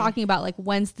still talking about like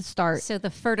when's the start. So the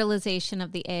fertilization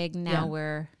of the egg, now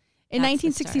we're... In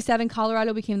 1967,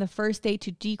 Colorado became the first state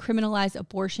to decriminalize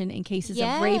abortion in cases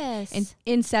of rape and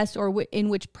incest or in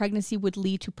which pregnancy would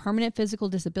lead to permanent physical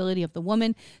disability of the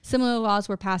woman. Similar laws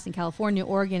were passed in California,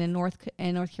 Oregon, and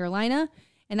North Carolina.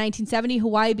 In 1970,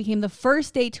 Hawaii became the first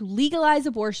state to legalize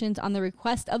abortions on the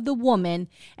request of the woman,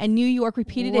 and New York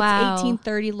repeated its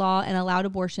 1830 law and allowed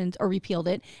abortions, or repealed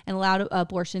it, and allowed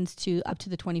abortions to up to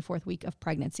the 24th week of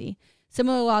pregnancy.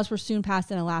 Similar laws were soon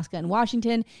passed in Alaska and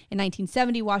Washington. In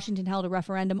 1970, Washington held a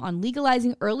referendum on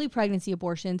legalizing early pregnancy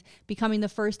abortions, becoming the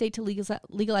first state to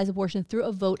legalize abortion through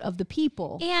a vote of the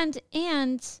people. And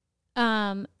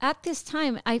at this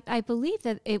time, I believe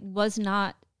that it was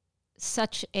not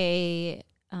such a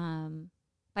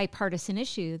bipartisan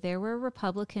issue. There were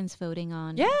Republicans voting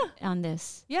on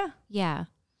this. Yeah.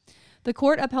 The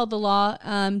court upheld the law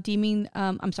a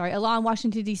law in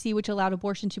Washington, D.C., which allowed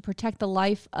abortion to protect the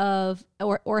life of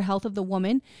or health of the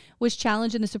woman, was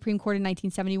challenged in the Supreme Court in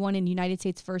 1971 in United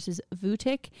States versus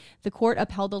Vuittic. The court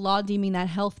upheld the law, deeming that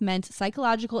health meant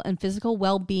psychological and physical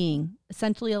well-being,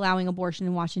 essentially allowing abortion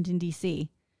in Washington, D.C.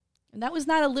 And that was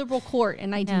not a liberal court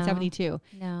in 1972.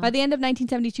 No. By the end of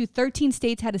 1972, 13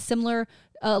 states had a similar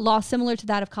law similar to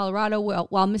that of Colorado,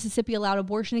 while Mississippi allowed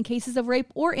abortion in cases of rape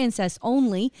or incest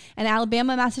only, and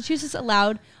Alabama and Massachusetts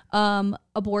allowed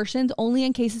abortions only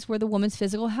in cases where the woman's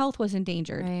physical health was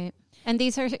endangered. Right. And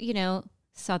these are,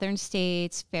 southern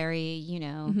states, very,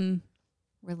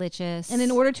 religious. And in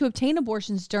order to obtain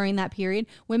abortions during that period,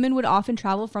 women would often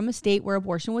travel from a state where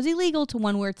abortion was illegal to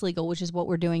one where it's legal, which is what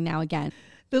we're doing now again.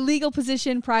 The legal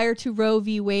position prior to Roe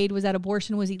v. Wade was that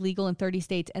abortion was illegal in 30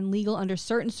 states and legal under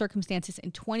certain circumstances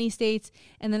in 20 states.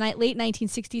 In the late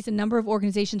 1960s, a number of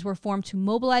organizations were formed to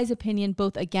mobilize opinion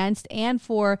both against and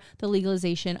for the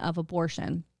legalization of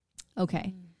abortion.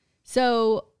 Okay.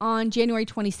 So on January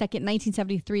 22nd,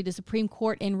 1973, the Supreme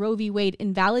Court in Roe v. Wade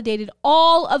invalidated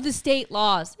all of the state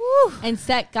laws and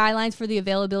set guidelines for the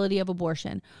availability of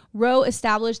abortion. Roe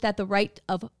established that the right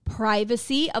of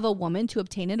privacy of a woman to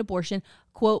obtain an abortion,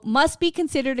 quote, must be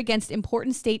considered against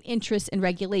important state interests and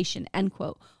regulation, end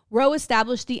quote. Roe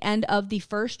established the end of the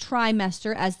first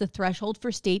trimester as the threshold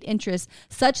for state interests,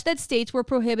 such that states were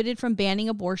prohibited from banning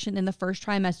abortion in the first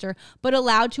trimester, but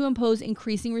allowed to impose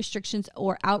increasing restrictions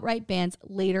or outright bans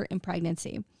later in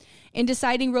pregnancy. In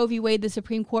deciding Roe v. Wade, the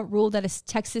Supreme Court ruled that a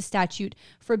Texas statute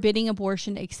forbidding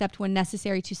abortion except when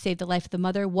necessary to save the life of the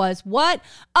mother was what?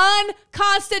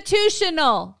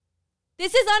 Unconstitutional.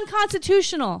 This is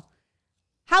unconstitutional.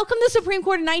 How come the Supreme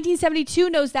Court in 1972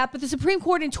 knows that, but the Supreme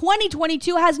Court in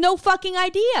 2022 has no fucking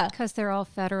idea? Because they're all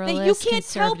federalists, that you can't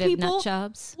tell people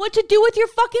nutjobs. What to do with your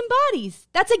fucking bodies.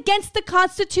 That's against the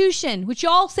Constitution, which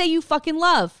y'all say you fucking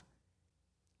love.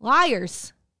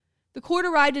 Liars. The court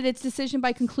arrived at its decision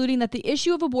by concluding that the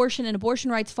issue of abortion and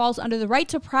abortion rights falls under the right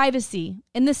to privacy,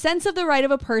 in the sense of the right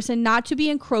of a person not to be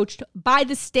encroached by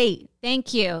the state.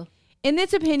 Thank you. In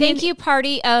its opinion... Thank you,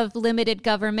 party of limited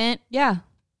government. Yeah.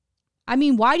 I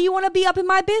mean, why do you want to be up in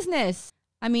my business?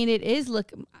 I mean, it is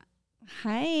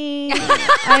hi.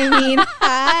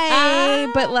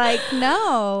 Hi. But like,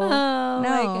 no. Oh,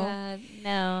 my God.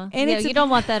 No. And you don't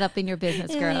want that up in your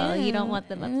business, girl. You don't want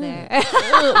them up there.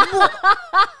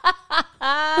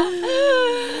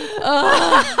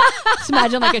 Just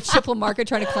imagine like a chipple marker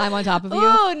trying to climb on top of you.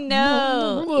 Oh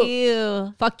no.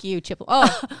 Ew. Fuck you, chipple.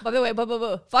 Oh, by the way,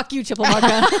 fuck you, chipple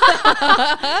marker.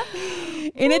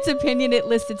 In its opinion, it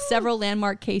listed several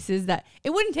landmark cases that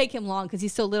it wouldn't take him long because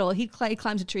he's so little. He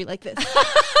climbs a tree like this.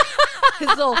 His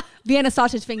little Vienna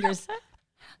sausage fingers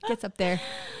gets up there.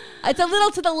 It's a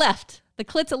little to the left. The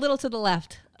clit's a little to the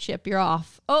left. Chip, you're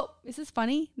off. Oh, is this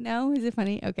funny? No, is it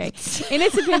funny? Okay. In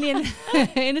its opinion,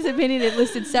 it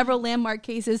listed several landmark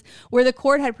cases where the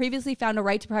court had previously found a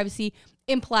right to privacy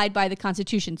implied by the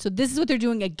Constitution. So this is what they're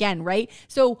doing again, right?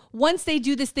 So once they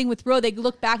do this thing with Roe, they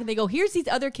look back and they go, here's these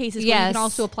other cases where you can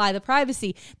also apply the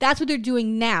privacy. That's what they're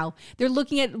doing now. They're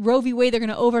looking at Roe v. Wade. They're going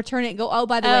to overturn it and go, oh,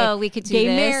 by the way, we could do gay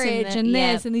this marriage and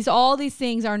this and these, all these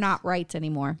things are not rights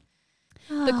anymore.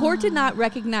 The court did not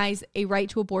recognize a right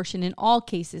to abortion in all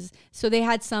cases, so they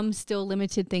had some still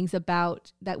limited things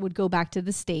about that would go back to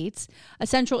the states. A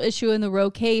central issue in the Roe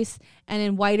case and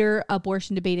in wider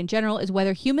abortion debate in general is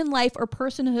whether human life or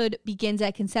personhood begins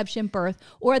at conception, birth,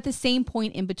 or at the same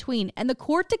point in between. And the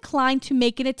court declined to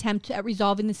make an attempt at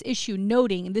resolving this issue,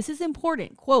 noting, and this is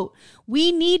important, quote,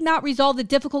 "We need not resolve the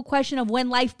difficult question of when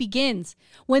life begins.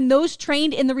 When those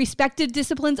trained in the respective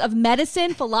disciplines of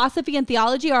medicine, philosophy, and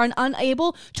theology are unable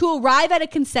to arrive at a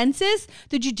consensus,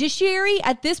 the judiciary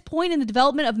at this point in the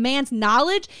development of man's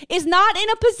knowledge is not in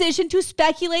a position to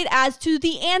speculate as to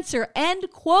the answer,"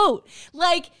 end quote.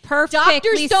 Like, Perfectly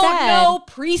doctors don't said. know,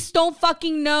 priests don't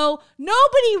fucking know.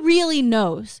 Nobody really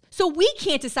knows. So we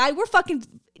can't decide. We're fucking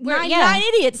nine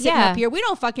idiots sitting up here. We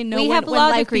don't fucking know we when, have when law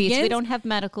life degrees. begins. We don't have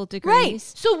medical degrees. Right.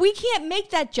 So we can't make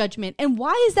that judgment. And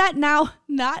why is that now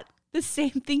not the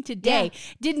same thing today?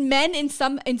 Did men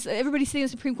everybody sitting in the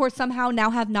Supreme Court somehow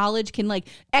now have knowledge, can like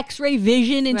x-ray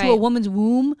vision into a woman's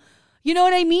womb? You know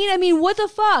what I mean? I mean, what the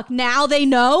fuck? Now they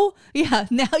know? Yeah,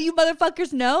 now you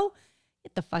motherfuckers know?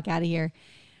 Get the fuck out of here.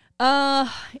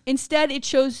 Instead, it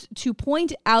chose to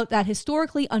point out that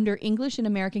historically under English and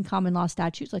American common law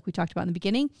statutes, like we talked about in the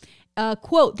beginning,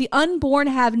 quote, "the unborn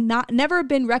have never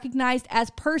been recognized as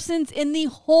persons in the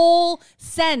whole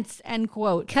sense," end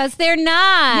quote. Because they're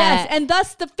not. Yes, and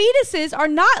thus the fetuses are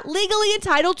not legally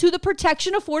entitled to the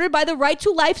protection afforded by the right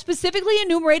to life specifically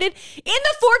enumerated in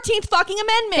the 14th fucking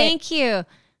Amendment. Thank you.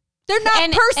 They're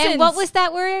not persons. And what was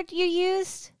that word you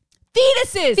used?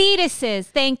 Fetuses. Fetuses.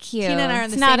 Thank you. Tina and I are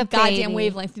on the not same a goddamn baby.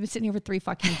 wavelength. We've been sitting here for 3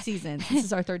 fucking seasons. This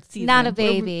is our 3rd season. Not a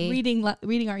baby. We're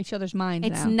reading each other's minds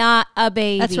It's now. not a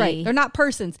baby. That's right. They're not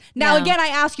persons. Now, No. again, I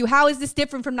ask you, how is this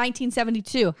different from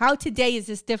 1972? How today is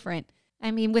this different?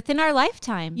 I mean, within our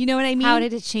lifetime. You know what I mean? How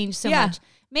did it change so Yeah. much?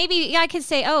 Maybe I could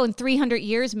say, in 300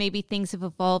 years, maybe things have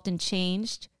evolved and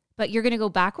changed. But you're going to go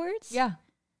backwards? Yeah.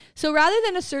 So rather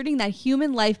than asserting that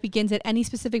human life begins at any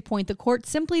specific point, the court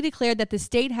simply declared that the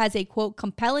state has a, quote,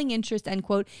 compelling interest, end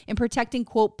quote, in protecting,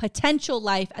 quote, potential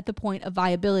life at the point of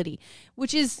viability,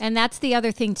 which is... And that's the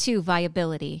other thing, too,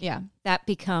 viability. Yeah. That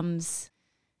becomes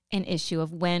an issue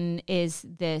of when is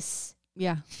this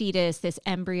fetus, this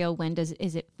embryo,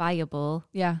 is it viable?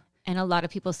 Yeah. And a lot of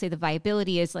people say the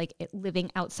viability is like it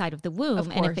living outside of the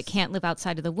womb. And if it can't live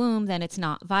outside of the womb, then it's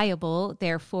not viable.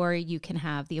 Therefore, you can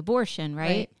have the abortion,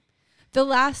 right? The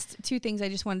last 2 things I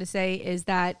just wanted to say is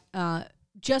that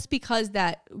just because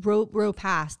that Roe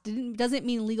passed doesn't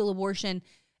mean legal abortion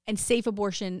and safe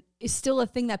abortion is still a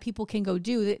thing that people can go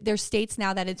do. There's states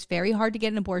now that it's very hard to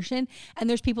get an abortion, and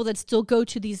there's people that still go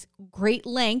to these great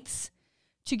lengths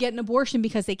to get an abortion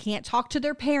because they can't talk to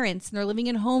their parents and they're living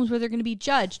in homes where they're going to be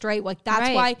judged, right? Like that's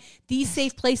why these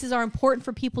safe places are important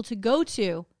for people to go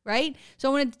to, right? So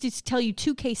I wanted to just tell you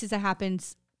 2 cases that happened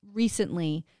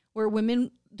recently where women,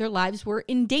 their lives were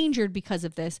endangered because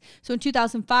of this. So in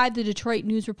 2005, the Detroit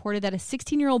News reported that a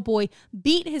 16-year-old boy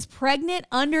beat his pregnant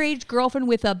underage girlfriend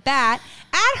with a bat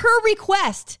at her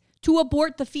request to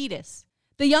abort the fetus.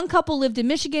 The young couple lived in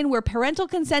Michigan, where parental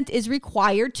consent is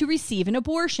required to receive an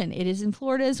abortion. It is in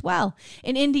Florida as well.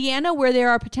 In Indiana, where there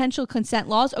are potential consent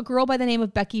laws, a girl by the name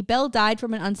of Becky Bell died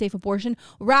from an unsafe abortion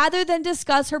rather than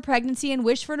discuss her pregnancy and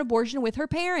wish for an abortion with her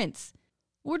parents.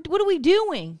 What are we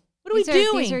doing? What are we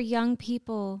doing? These are young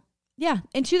people. Yeah.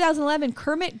 In 2011,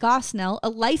 Kermit Gosnell, a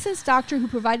licensed doctor who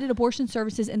provided abortion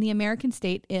services in the American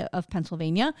state of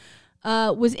Pennsylvania,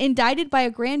 was indicted by a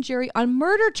grand jury on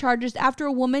murder charges after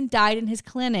a woman died in his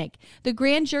clinic. The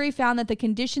grand jury found that the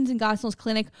conditions in Gosnell's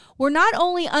clinic were not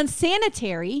only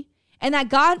unsanitary and that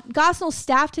Gosnell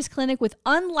staffed his clinic with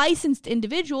unlicensed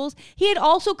individuals, he had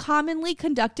also commonly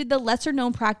conducted the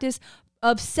lesser-known practice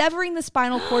of severing the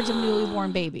spinal cords of newly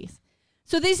born babies.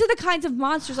 So these are the kinds of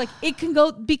monsters, like it can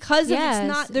go because if it's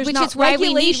not, there's which not is why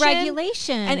we need regulation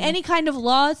regulation and any kind of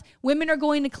laws. Women are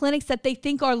going to clinics that they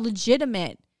think are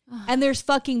legitimate, and there's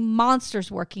fucking monsters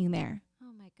working there.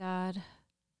 Oh my God.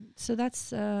 So that's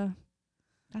the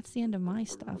end of my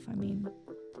stuff. I mean,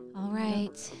 all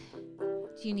right.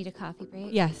 Do you need a coffee break?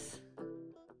 Yes.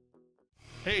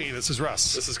 Hey, this is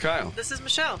Russ. This is Kyle. This is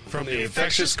Michelle. From the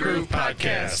Infectious Groove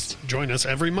Podcast. Join us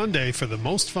every Monday for the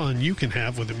most fun you can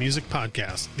have with a music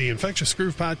podcast. The Infectious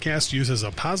Groove Podcast uses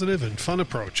a positive and fun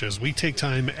approach as we take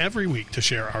time every week to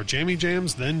share our jammy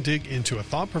jams, then dig into a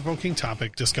thought-provoking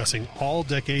topic discussing all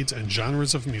decades and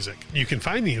genres of music. You can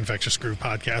find the Infectious Groove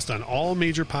Podcast on all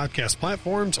major podcast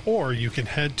platforms, or you can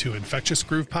head to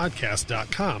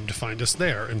infectiousgroovepodcast.com to find us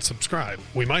there and subscribe.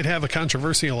 We might have a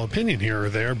controversial opinion here or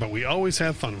there, but we always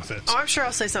have fun with it. Oh, I'm sure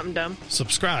I'll say something dumb.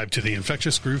 Subscribe to the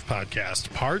Infectious Groove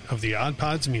Podcast, part of the Odd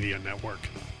Pods Media Network.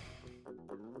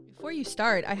 Before you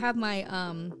start, I have my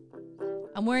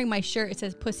I'm wearing my shirt. It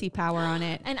says "Pussy Power" on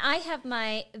it. And I have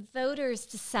my voters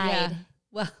decide. Yeah.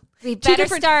 Well, We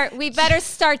better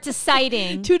start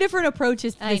deciding. two different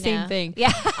approaches to the I same know. thing.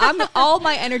 Yeah. All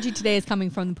my energy today is coming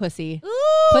from the pussy.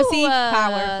 Ooh, Pussy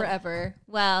power forever.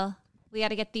 Well, we got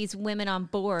to get these women on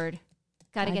board.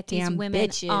 Got to get these Goddamn women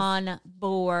bitches. on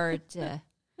board.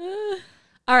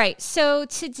 All right. So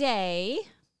today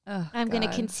I'm going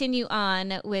to continue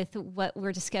on with what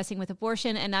we're discussing with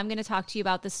abortion. And I'm going to talk to you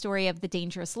about the story of the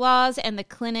dangerous laws and the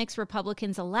clinics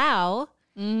Republicans allow.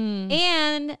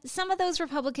 And some of those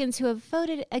Republicans who have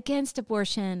voted against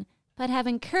abortion but have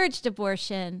encouraged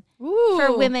abortion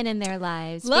for women in their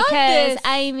lives. Love because, this.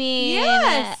 I mean...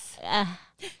 Yes.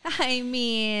 I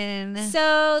mean...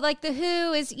 So, like, the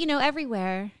WHO is,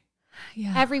 everywhere.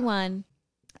 Yeah. Everyone.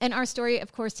 And our story,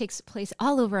 of course, takes place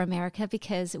all over America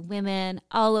because women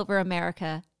all over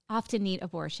America often need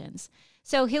abortions.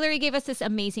 So Hillary gave us this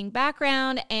amazing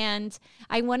background, and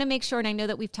I want to make sure, and I know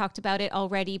that we've talked about it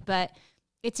already, but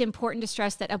it's important to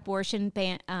stress that abortion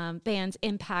bans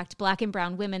impact Black and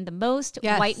brown women the most.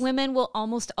 Yes. White women will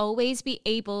almost always be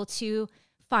able to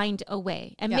find a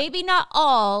way. And maybe not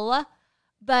all,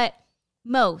 but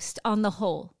most on the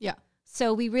whole. Yeah.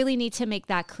 So we really need to make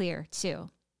that clear too.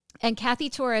 And Kathy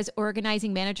Torres,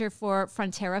 organizing manager for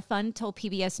Frontera Fund, told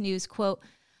PBS News, quote,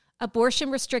 "Abortion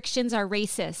restrictions are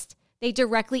racist. They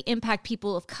directly impact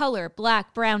people of color,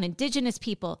 Black, brown, indigenous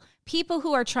people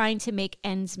who are trying to make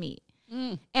ends meet."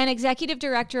 And executive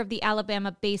director of the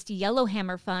Alabama-based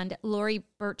Yellowhammer Fund, Lori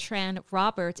Bertrand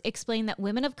Roberts, explained that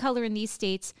women of color in these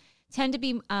states tend to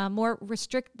be more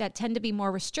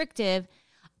restrictive,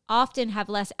 often have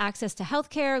less access to health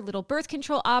care, little birth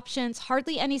control options,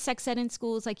 hardly any sex ed in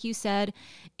schools, like you said.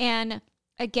 And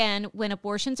again, when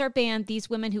abortions are banned, these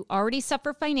women who already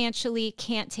suffer financially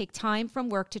can't take time from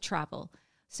work to travel.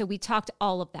 So we talked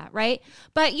all of that, right?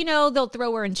 But, they'll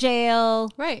throw her in jail.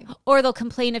 Right. Or they'll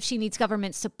complain if she needs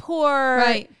government support.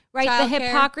 Right. Right. Childcare. The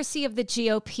hypocrisy of the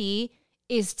GOP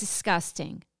is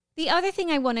disgusting. The other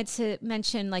thing I wanted to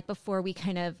mention, like before we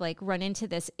kind of like run into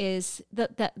this, is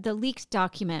the leaked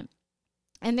document.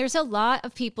 And there's a lot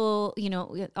of people,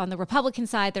 on the Republican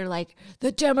side, they're like,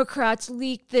 the Democrats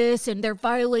leaked this and they're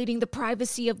violating the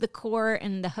privacy of the court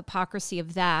and the hypocrisy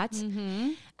of that.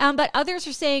 But others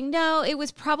are saying, no, it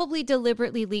was probably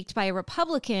deliberately leaked by a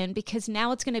Republican because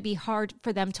now it's going to be hard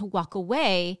for them to walk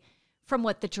away from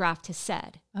what the draft has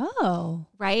said. Oh.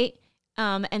 Right?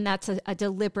 And that's a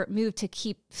deliberate move to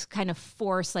keep kind of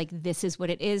force, like, this is what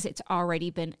it is. It's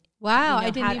already been. Wow. I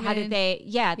didn't how did they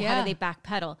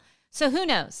backpedal? So who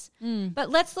knows? But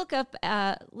let's look at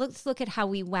how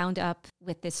we wound up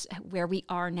with this, where we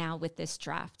are now with this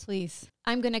draft. Please.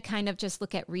 I'm going to kind of just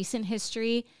look at recent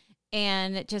history,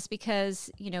 and just because,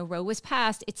 Roe was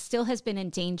passed, it still has been in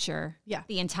danger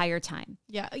the entire time.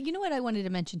 Yeah. You know what I wanted to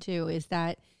mention too is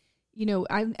that,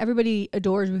 everybody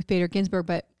adores Ruth Bader Ginsburg,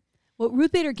 but what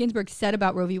Ruth Bader Ginsburg said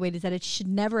about Roe v. Wade is that it should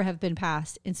never have been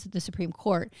passed in the Supreme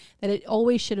Court, that it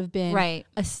always should have been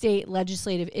a state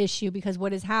legislative issue, because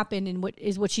what has happened and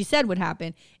what she said would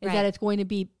happen is that it's going to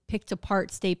be picked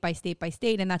apart state by state by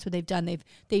state, and that's what they've done.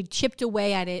 They've chipped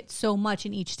away at it so much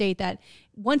in each state that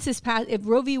once this passed, if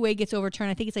Roe v. Wade gets overturned,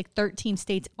 I think it's like 13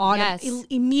 states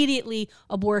immediately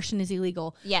abortion is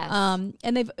illegal. Yes.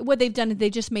 And what they've done is they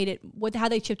just made it, how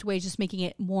they chipped away is just making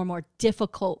it more and more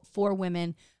difficult for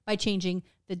women by changing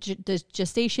the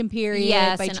gestation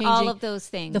period, by and changing all of those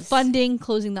things. the funding,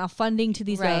 closing the funding to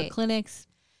these clinics.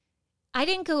 I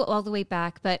didn't go all the way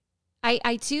back, but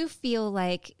I do feel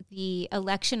like the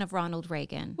election of Ronald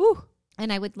Reagan,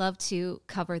 and I would love to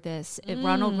cover this,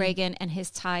 Ronald Reagan and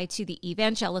his tie to the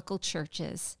evangelical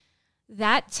churches.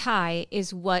 that tie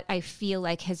is what I feel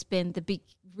like has been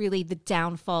really the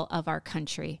downfall of our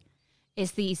country,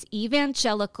 is these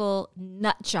evangelical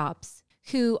nut jobs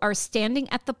who are standing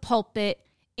at the pulpit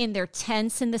in their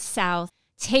tents in the South,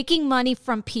 taking money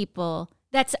from people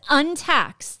that's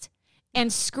untaxed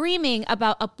and screaming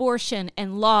about abortion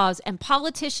and laws and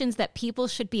politicians that people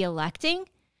should be electing.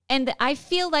 And I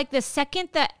feel like the second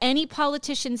that any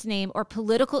politician's name or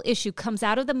political issue comes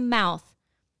out of the mouth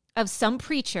of some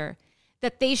preacher,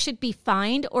 that they should be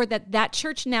fined, or that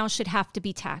church now should have to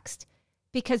be taxed,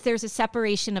 because there's a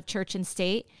separation of church and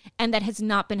state, and that has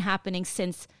not been happening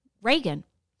since Reagan.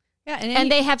 Yeah,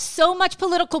 and they have so much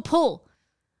political pull,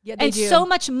 and so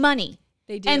much money.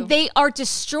 They do. And they are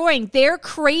destroying their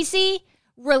crazy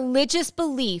religious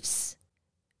beliefs,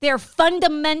 their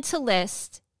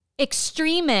fundamentalist,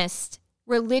 extremist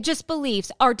religious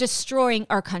beliefs are destroying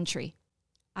our country.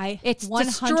 It's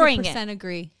 100%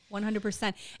 agree.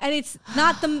 100%. And it's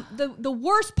not the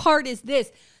worst part is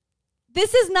this.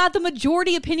 This is not the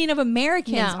majority opinion of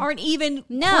Americans. Aren't even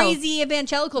crazy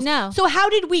evangelicals. No. So how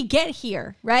did we get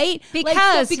here, right?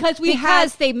 Because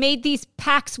they made these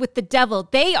pacts with the devil.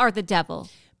 They are the devil.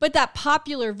 But that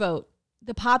popular vote,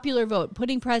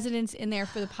 putting presidents in there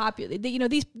for the popular,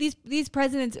 these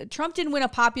presidents, Trump didn't win a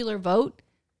popular vote.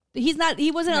 He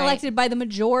wasn't elected by the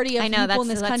majority of people in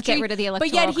this country. Let's get rid of the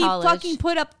electoral college. But yet college. he fucking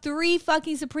put up 3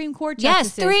 fucking Supreme Court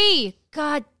justices. Yes, 3.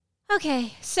 God.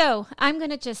 Okay, so I'm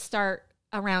going to just start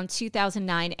around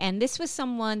 2009. And this was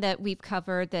someone that we've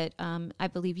covered that I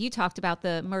believe you talked about,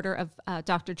 the murder of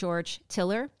Dr. George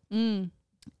Tiller. And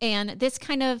this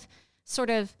kind of sort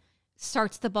of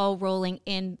starts the ball rolling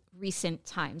in recent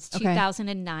times,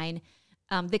 2009.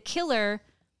 The killer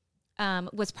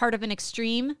was part of an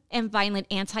extreme and violent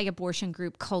anti-abortion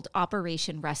group called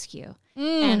Operation Rescue.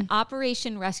 And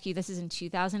Operation Rescue, this is in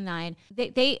 2009,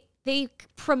 they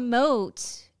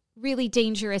promote really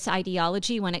dangerous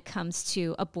ideology when it comes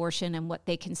to abortion and what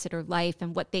they consider life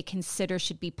and what they consider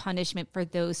should be punishment for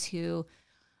those who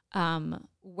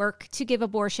work to give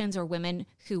abortions or women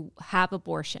who have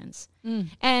abortions.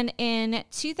 And in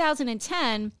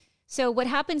 2010, so what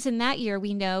happens in that year,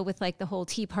 we know with like the whole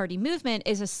Tea Party movement,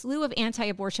 is a slew of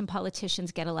anti-abortion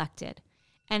politicians get elected.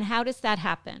 And how does that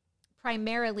happen?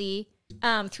 Primarily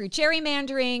through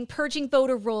gerrymandering, purging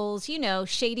voter rolls,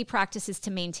 shady practices to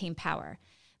maintain power.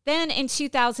 Then in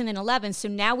 2011, so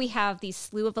now we have these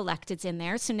slew of electeds in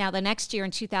there. So now the next year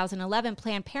in 2011,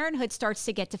 Planned Parenthood starts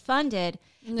to get defunded,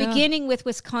 beginning with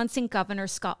Wisconsin Governor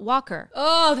Scott Walker.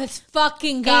 Oh, this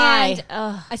fucking guy.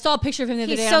 And, I saw a picture of him the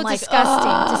other day. He's so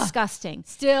I'm disgusting.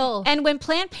 Still. And when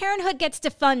Planned Parenthood gets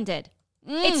defunded,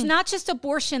 it's not just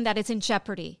abortion that is in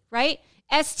jeopardy, right?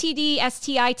 STD,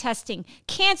 STI testing,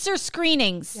 cancer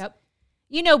screenings.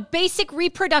 Yep. Basic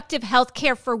reproductive health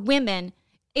care for women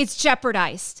is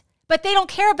jeopardized. But they don't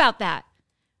care about that,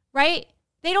 right?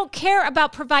 They don't care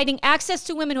about providing access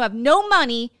to women who have no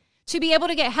money to be able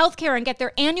to get health care and get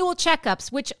their annual checkups,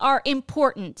 which are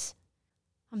important.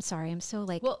 I'm sorry, I'm so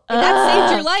like... Well, that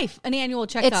saved your life, an annual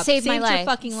checkup. It saved my life. Your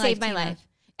fucking life. Saved my life.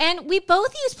 And we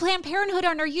both use Planned Parenthood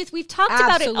on our youth. We've talked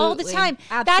about it all the time.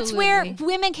 That's where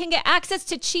women can get access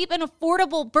to cheap and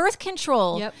affordable birth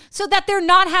control so that they're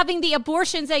not having the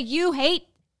abortions that you hate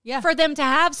for them to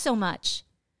have so much.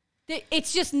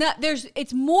 It's just not,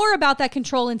 it's more about that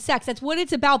control and sex. That's what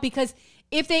it's about, because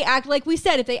if they act, like we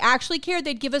said, if they actually cared,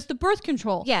 they'd give us the birth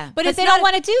control. Yeah. But if they don't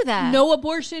want to do that. No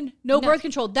abortion, no birth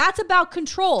control. That's about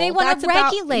control. They want to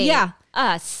regulate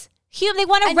us. They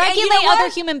want to regulate other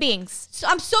human beings. So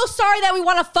I'm so sorry that we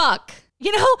want to fuck.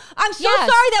 I'm so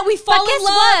sorry that we fall in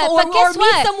love or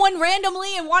meet someone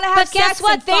randomly and want to have sex. But guess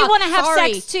what? They want to have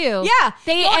sex too. Yeah.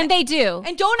 They do.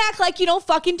 And don't act like you don't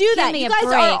fucking do that. You guys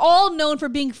are all known for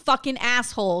being fucking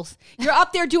assholes. You're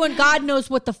up there doing God knows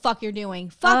what the fuck you're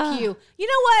doing. Fuck you. You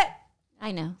know what?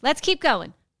 I know. Let's keep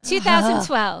going.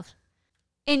 2012.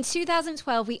 In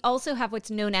 2012, we also have what's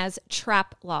known as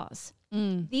trap laws.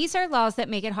 These are laws that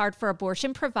make it hard for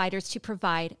abortion providers to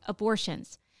provide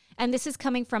abortions. And this is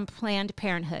coming from Planned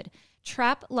Parenthood.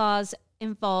 Trap laws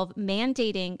involve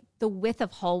mandating the width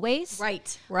of hallways.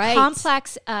 Right.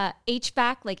 Complex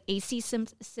HVAC, like AC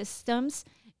systems,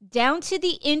 down to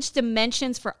the inch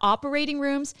dimensions for operating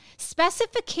rooms,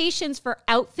 specifications for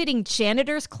outfitting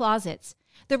janitors' closets.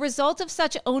 The result of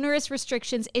such onerous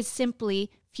restrictions is simply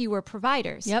fewer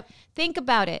providers. Yep. Think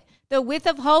about it. The width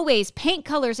of hallways, paint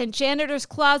colors, and janitors'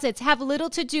 closets have little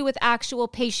to do with actual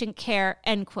patient care,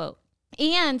 end quote.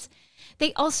 And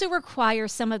they also require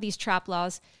some of these trap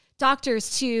laws,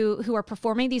 doctors who are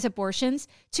performing these abortions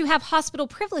to have hospital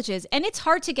privileges. And it's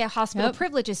hard to get hospital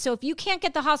privileges. So if you can't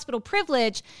get the hospital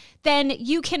privilege, then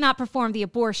you cannot perform the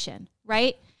abortion.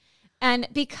 right? And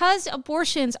because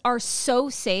abortions are so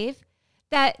safe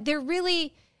that they're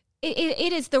really,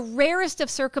 it is the rarest of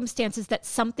circumstances that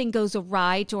something goes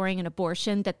awry during an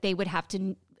abortion that they would have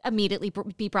to immediately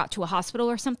be brought to a hospital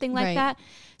or something like that.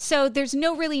 So there's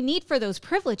no really need for those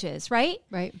privileges, right?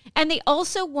 Right. And they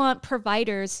also want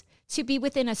providers to be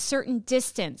within a certain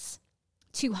distance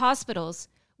to hospitals,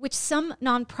 which some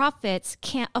nonprofits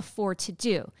can't afford to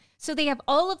do. So they have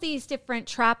all of these different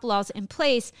trap laws in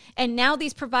place, and now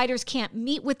these providers can't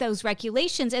meet with those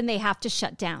regulations and they have to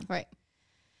shut down. Right.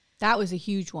 That was a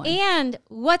huge one. And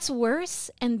what's worse,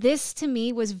 and this to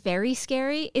me was very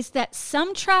scary, is that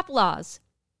some trap laws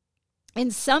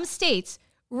in some states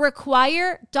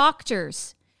require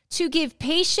doctors to give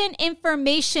patient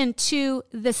information to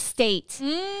the state.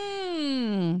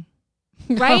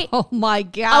 Right? Oh my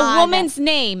God. A woman's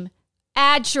name,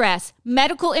 address,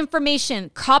 medical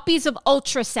information, copies of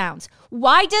ultrasounds.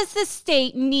 Why does the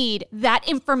state need that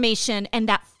information and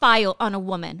that file on a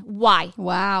woman? Why?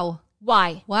 Wow.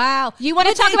 Why? Wow. You want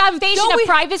to talk about invasion of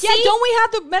privacy? Yeah, don't we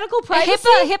have the medical privacy?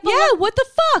 HIPAA yeah, what the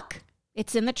fuck?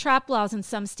 It's in the trap laws in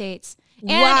some states. And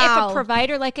Wow. if a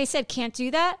provider, like I said, can't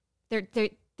do that,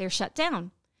 they're shut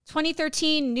down.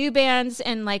 2013, new bans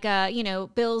and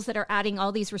bills that are adding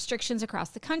all these restrictions across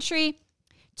the country.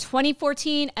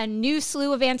 2014, a new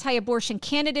slew of anti-abortion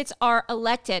candidates are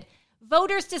elected.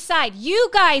 Voters decide. You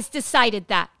guys decided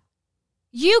that.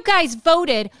 You guys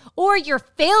voted, or your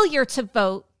failure to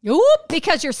vote. Oop.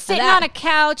 Because you're sitting That. on a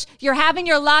couch, you're having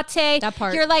your latte. That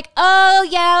part. You're like, oh,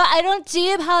 yeah, I don't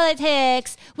do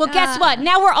politics. Well, guess what?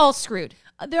 Now we're all screwed.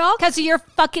 They're all Because of your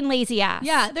fucking lazy ass.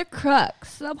 yeah, they're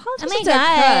crooks. The Oh my politicians God.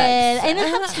 are crooks. I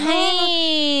don't have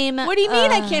time. What do you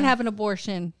mean I can't have an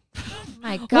abortion?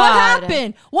 My God. What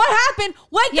happened? What happened?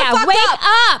 Wake the fuck wake up.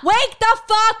 up. Wake the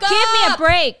fuck up. Give me a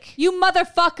break. You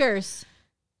motherfuckers.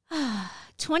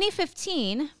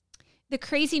 2015, the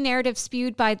crazy narrative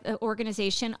spewed by the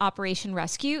organization Operation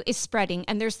Rescue is spreading.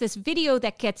 And there's this video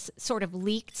that gets sort of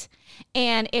leaked.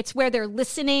 And it's where they're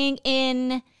listening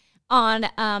in on,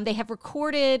 they have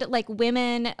recorded like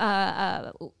women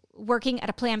working at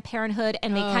a Planned Parenthood,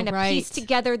 and they kind of piece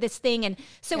together this thing. And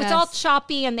so it's all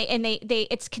choppy and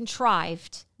it's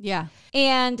contrived. Yeah.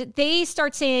 And they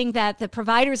start saying that the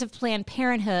providers of Planned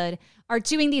Parenthood are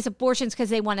doing these abortions because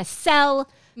they want to sell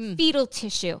fetal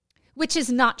tissue, which is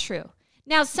not true.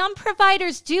 Now, some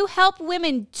providers do help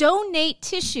women donate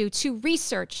tissue to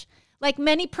research, like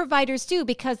many providers do,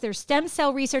 because there's stem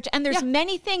cell research, and there's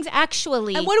many things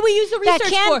actually. And what do we use the research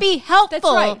that can for? be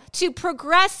helpful That's right. to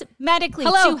progress medically,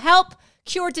 Hello. to help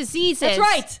cure diseases. That's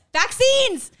right.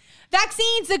 Vaccines.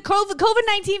 The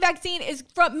COVID-19 vaccine is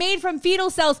made from fetal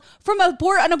cells from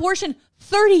an abortion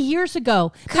 30 years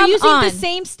ago. They're using the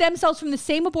same stem cells from the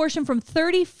same abortion from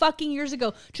 30 fucking years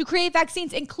ago to create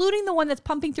vaccines, including the one that's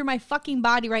pumping through my fucking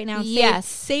body right now.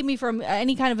 Save me from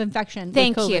any kind of infection.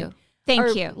 Thank with you. COVID. Thank Or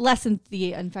you. lessen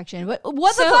the infection. But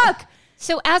what the fuck?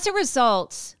 So as a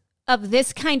result of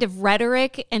this kind of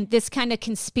rhetoric and this kind of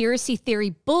conspiracy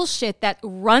theory bullshit that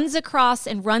runs across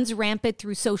and runs rampant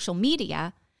through social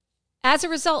media, as a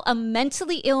result, a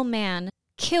mentally ill man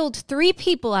killed 3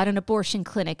 people at an abortion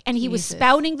clinic, and he was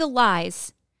spouting the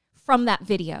lies from that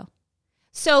video.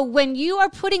 So when you are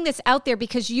putting this out there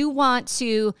because you want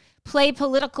to play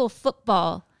political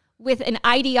football with an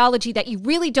ideology that you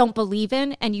really don't believe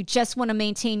in and you just want to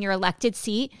maintain your elected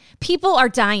seat, people are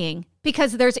dying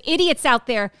because there's idiots out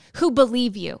there who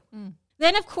believe you.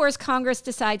 Then, of course, Congress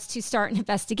decides to start an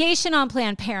investigation on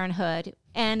Planned Parenthood,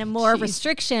 and more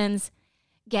restrictions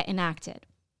get enacted.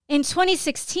 In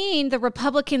 2016, the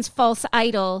Republicans' false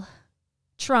idol,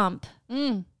 Trump,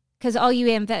 because all you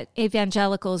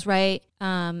evangelicals, right?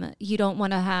 You don't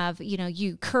want to have,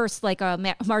 you curse like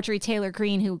a Marjorie Taylor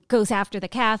Greene who goes after the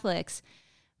Catholics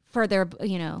for their,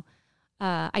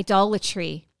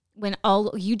 idolatry, when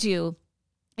all you do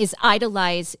is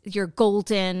idolize your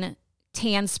golden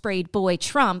tan sprayed boy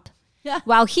Trump. Yeah.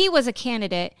 While he was a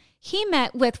candidate, he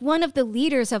met with one of the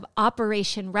leaders of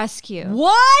Operation Rescue.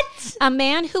 What? A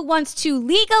man who wants to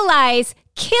legalize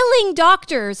killing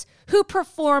doctors who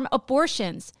perform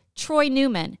abortions, Troy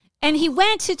Newman. And he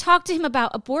went to talk to him about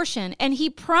abortion, and he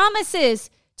promises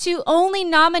to only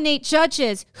nominate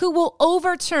judges who will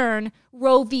overturn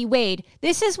Roe v. Wade.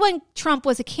 This is when Trump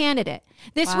was a candidate.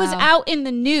 This was out in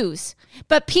the news,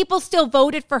 but people still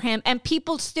voted for him, and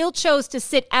people still chose to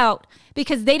sit out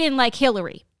because they didn't like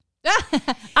Hillary.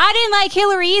 I didn't like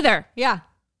Hillary either. Yeah.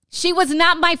 She was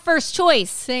not my first choice.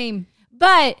 Same.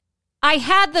 But I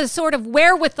had the sort of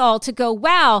wherewithal to go,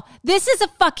 wow, this is a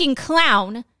fucking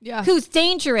clown who's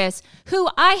dangerous, who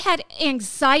I had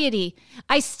anxiety.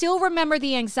 I still remember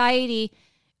the anxiety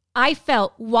I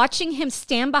felt watching him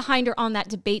stand behind her on that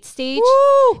debate stage.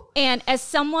 Woo! And as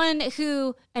someone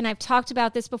who, and I've talked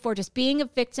about this before, just being a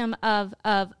victim of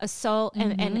assault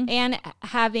and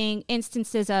having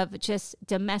instances of just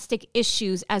domestic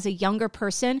issues as a younger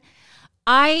person,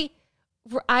 I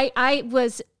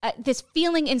was, this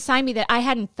feeling inside me that I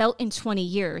hadn't felt in 20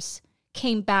 years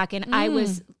came back, and I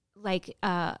was like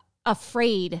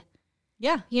afraid.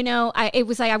 Yeah. You know, it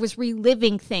was like I was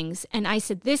reliving things, and I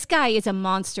said, this guy is a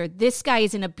monster. This guy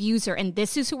is an abuser, and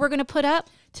this is who we're going to put up.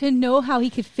 To know how he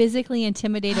could physically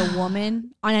intimidate a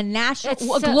woman on a national,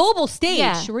 global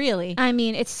stage, really. I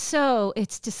mean,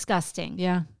 it's disgusting.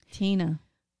 Yeah. Tina.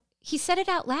 He said it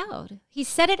out loud. He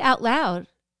said it out loud.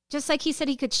 Just like he said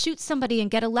he could shoot somebody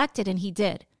and get elected, and he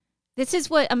did. This is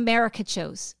what America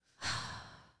chose.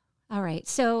 All right.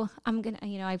 So I'm going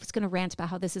to, I was going to rant about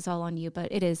how this is all on you, but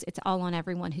it's all on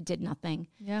everyone who did nothing.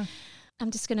 Yeah.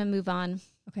 I'm just going to move on.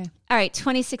 Okay. All right.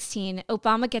 2016,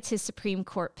 Obama gets his Supreme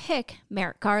Court pick,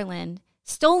 Merrick Garland,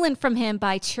 stolen from him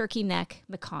by Turkey Neck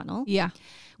McConnell. Yeah.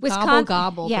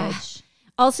 Gobble, yeah. Bitch.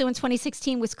 Also in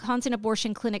 2016, Wisconsin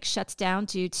abortion clinic shuts down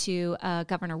due to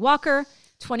Governor Walker.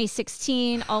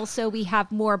 2016, also we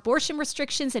have more abortion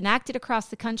restrictions enacted across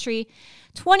the country.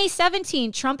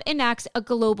 2017, Trump enacts a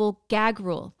global gag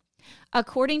rule.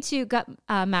 According to Gut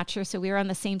Matcher, so we were on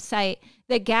the same site,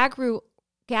 the gag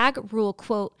rule,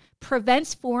 quote,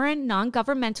 prevents foreign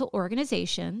non-governmental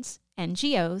organizations,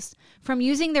 NGOs, from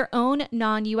using their own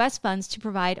non-U.S. funds to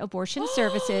provide abortion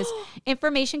services,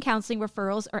 information counseling,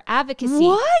 referrals, or advocacy.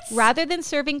 What? Rather than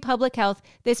serving public health,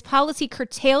 this policy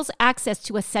curtails access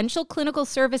to essential clinical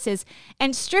services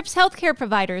and strips healthcare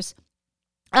providers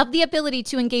of the ability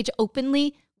to engage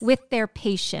openly with their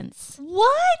patients.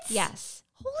 What? Yes.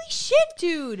 Holy shit,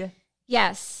 dude.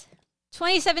 Yes.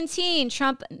 2017,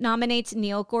 Trump nominates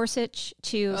Neil Gorsuch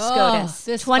to SCOTUS.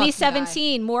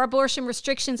 2017, more abortion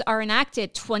restrictions are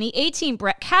enacted. 2018,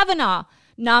 Brett Kavanaugh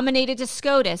nominated to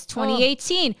SCOTUS.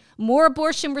 2018, more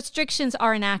abortion restrictions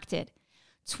are enacted.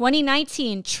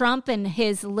 2019, Trump and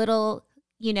his little,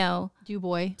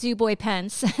 DuBois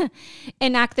Pence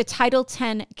enact the Title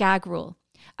X gag rule.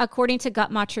 According to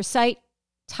Guttmacher's site,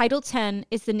 Title X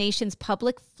is the nation's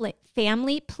public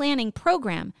family planning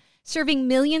program, serving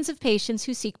millions of patients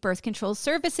who seek birth control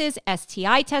services,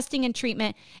 STI testing and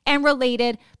treatment, and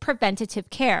related preventative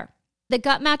care. The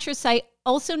Guttmacher site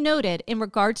also noted in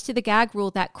regards to the gag rule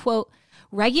that, quote,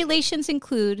 regulations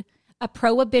include a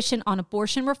prohibition on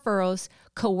abortion referrals,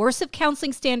 coercive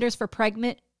counseling standards for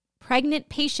pregnant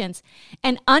patients,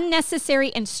 and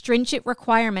unnecessary and stringent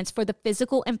requirements for the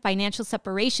physical and financial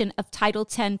separation of Title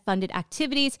X funded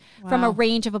activities from a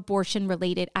range of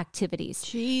abortion-related activities.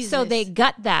 Jesus. So they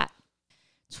gut that.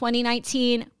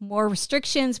 2019, more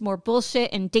restrictions, more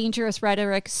bullshit, and dangerous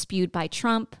rhetoric spewed by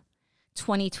Trump.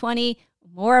 2020,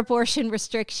 more abortion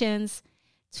restrictions.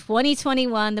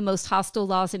 2021, the most hostile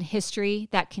laws in history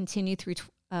that continue through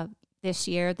this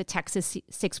year, the Texas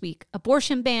 6-week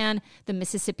abortion ban, the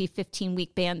Mississippi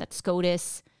 15-week ban that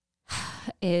SCOTUS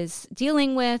is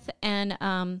dealing with, and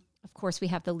of course we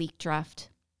have the leaked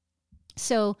draft.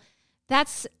 So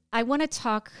I want to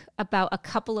talk about a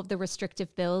couple of the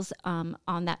restrictive bills on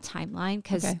that timeline,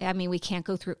 because we can't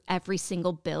go through every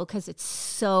single bill because it's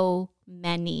so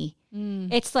many.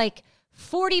 It's like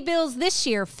 40 bills this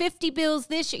year, 50 bills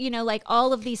this year, like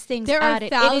all of these things there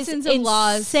added. Are thousands of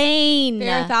laws. Insane.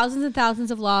 There are thousands and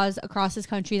thousands of laws across this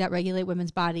country that regulate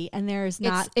women's body, and there is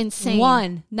not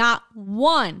insane. not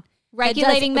one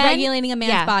regulating a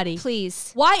man's body.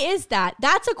 Please. Why is that?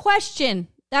 That's a question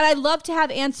that I'd love to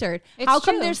have answered. How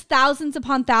come there's thousands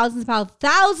upon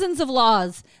thousands of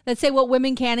laws that say what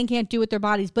women can and can't do with their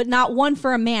bodies, but not one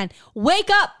for a man? Wake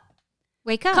up.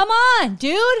 Wake up. Come on,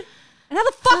 dude. And how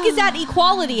the fuck is that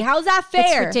equality? How's that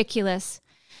fair? It's ridiculous.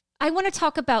 I want to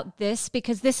talk about this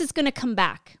because this is going to come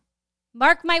back.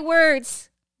 Mark my words.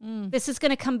 This is going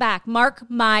to come back. Mark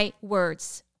my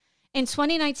words. In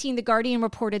 2019, The Guardian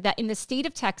reported that in the state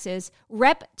of Texas,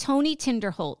 Rep. Tony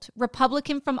Tinderholt,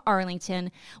 Republican from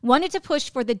Arlington, wanted to push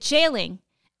for the jailing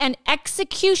and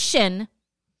execution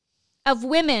of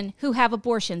women who have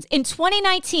abortions. In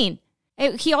 2019,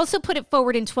 he also put it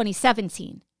forward in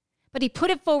 2017. But he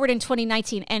put it forward in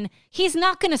 2019, and he's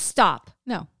not going to stop.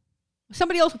 No.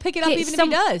 Somebody else will pick it up even if he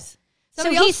does.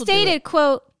 So he stated,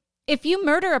 quote, if you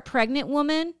murder a pregnant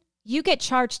woman, you get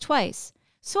charged twice.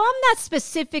 So I'm not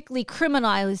specifically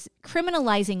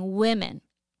criminalizing women.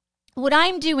 What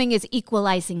I'm doing is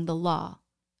equalizing the law,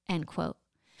 end quote.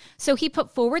 So he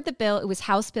put forward the bill. It was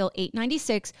House Bill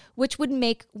 896, which would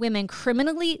make women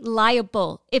criminally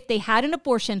liable if they had an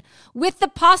abortion with the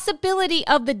possibility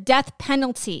of the death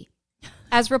penalty.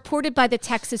 as reported by the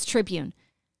Texas Tribune.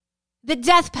 The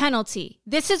death penalty.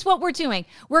 This is what we're doing.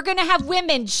 We're going to have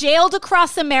women jailed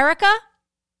across America.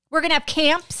 We're going to have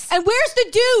camps. And where's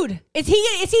the dude? Is he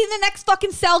in the next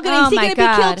fucking cell? Is he going to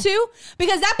be killed too?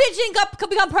 Because that bitch didn't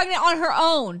become pregnant on her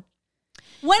own.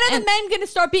 When are the men going to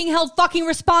start being held fucking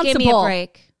responsible? Give me a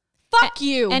break. Fuck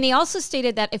you. And he also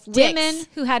stated that if women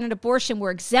who had an abortion were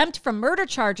exempt from murder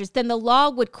charges, then the law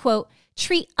would, quote,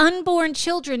 treat unborn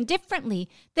children differently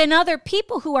than other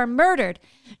people who are murdered.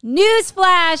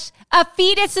 Newsflash, a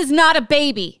fetus is not a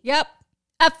baby. Yep.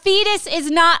 A fetus is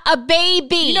not a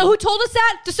baby. You know who told us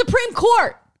that? The Supreme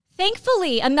Court.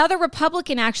 Thankfully, another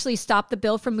Republican actually stopped the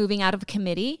bill from moving out of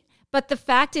committee. But the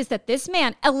fact is that this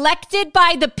man, elected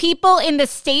by the people in the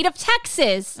state of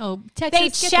Texas, they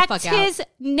checked his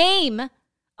name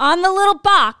on the little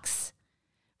box,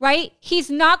 right? He's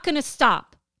not going to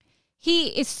stop. He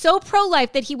is so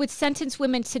pro-life that he would sentence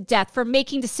women to death for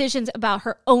making decisions about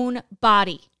her own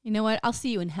body. You know what? I'll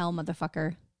see you in hell,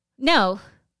 motherfucker. No.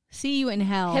 See you in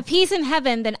hell. If he's in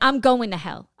heaven, then I'm going to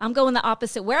hell. I'm going the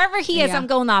opposite. Wherever he is, I'm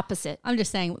going the opposite. I'm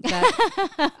just saying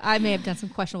that I may have done some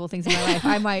questionable things in my life.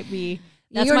 I might be.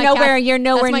 You're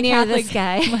nowhere near this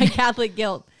guy. My Catholic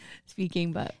guilt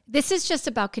speaking, but this is just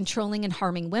about controlling and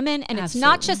harming women, and it's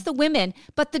not just the women,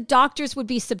 but the doctors would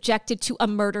be subjected to a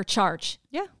murder charge.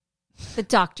 Yeah, the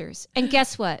doctors. And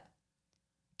guess what?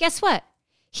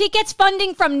 He gets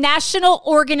funding from national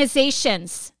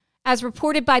organizations, as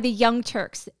reported by the Young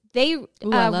Turks. They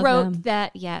wrote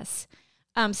that,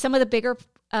 some of the bigger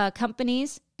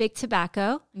companies, Big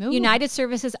Tobacco, United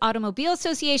Services Automobile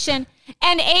Association,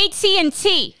 and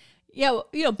AT&T. Yeah,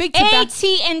 Big Tobacco.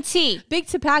 AT&T. Big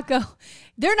Tobacco.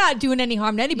 They're not doing any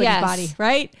harm to anybody's body,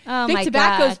 right? Oh, Big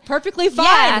Tobacco's perfectly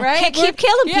fine, right? Can't keep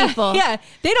killing people. Yeah,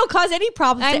 they don't cause any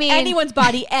problems to anyone's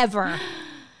body ever.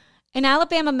 An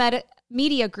Alabama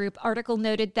Media Group article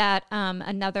noted that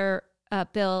another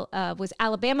bill was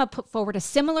Alabama put forward a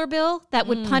similar bill that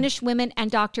would punish women and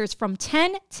doctors from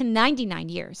 10 to 99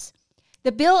 years.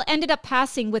 The bill ended up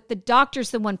passing with the doctors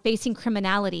the one facing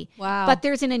criminality. Wow. But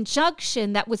there's an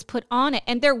injunction that was put on it,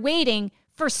 and they're waiting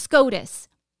for SCOTUS.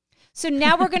 So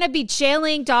now we're going to be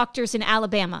jailing doctors in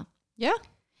Alabama. Yeah.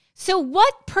 So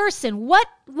what person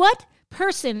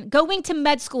going to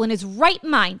med school in his right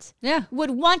mind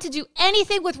would want to do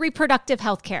anything with reproductive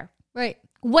health care? Right.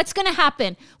 What's going to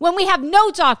happen when we have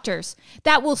no doctors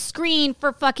that will screen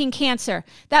for fucking cancer,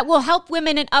 that will help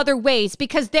women in other ways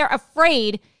because they're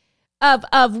afraid of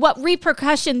what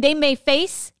repercussion they may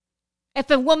face if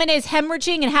a woman is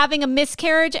hemorrhaging and having a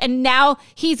miscarriage and now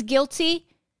he's guilty,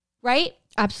 right?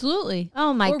 Absolutely.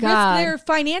 Oh my God. Or risk their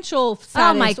financial status.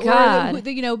 Oh my God.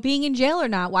 Or, being in jail or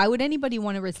not. Why would anybody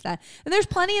want to risk that? And there's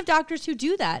plenty of doctors who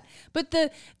do that. But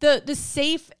the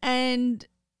safe and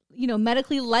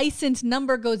medically licensed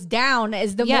number goes down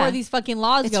as the more these fucking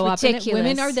laws go up, and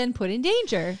women are then put in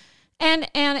danger. And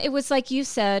it was like you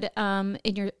said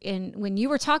when you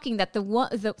were talking that the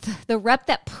rep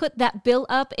that put that bill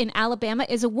up in Alabama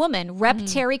is a woman, Rep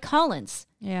Terry Collins.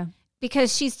 Yeah,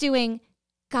 because she's doing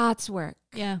God's work.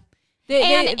 Yeah,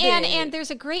 and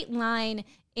there's a great line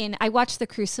in. I watched The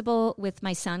Crucible with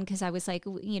my son because I was like,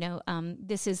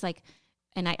 this is like.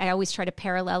 And I always try to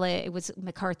parallel it. It was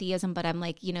McCarthyism, but I'm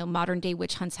like, modern day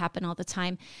witch hunts happen all the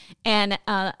time. And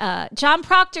John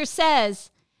Proctor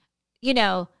says,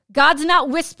 God's not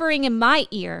whispering in my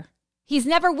ear. He's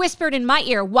never whispered in my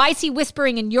ear. Why is he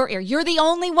whispering in your ear? You're the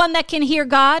only one that can hear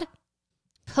God?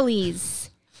 Please.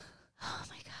 Oh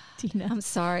my God. Tina. I'm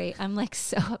sorry. I'm like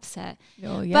so upset.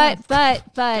 Oh, yeah.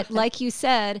 But like you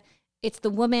said, it's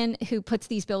the woman who puts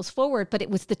these bills forward, but it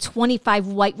was the 25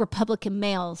 white Republican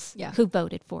males who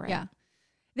voted for it. Yeah.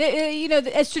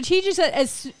 As strategic,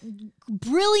 as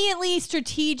brilliantly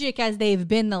strategic as they've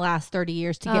been the last 30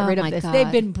 years to get rid of this,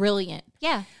 they've been brilliant.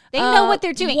 Yeah. They know what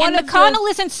they're doing. And McConnell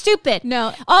isn't stupid.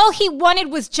 No. All he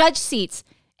wanted was judge seats.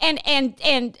 And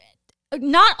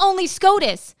not only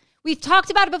SCOTUS. We've talked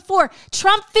about it before.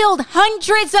 Trump filled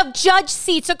hundreds of judge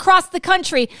seats across the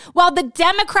country while the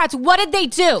Democrats, what did they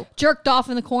do? Jerked off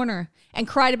in the corner and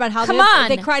cried about how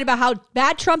they cried about how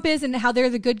bad Trump is and how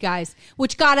they're the good guys,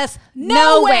 which got us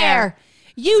nowhere.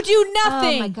 You do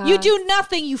nothing. Oh my God. You do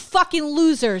nothing, you fucking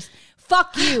losers.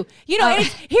 Fuck you.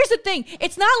 Here's the thing.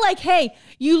 It's not like, hey,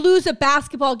 you lose a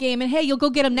basketball game and hey, you'll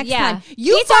go get them next time.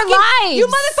 These are lives. You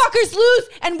motherfuckers lose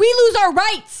and we lose our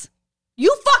rights.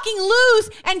 You fucking lose,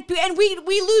 and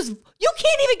we lose. You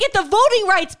can't even get the Voting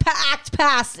Rights Act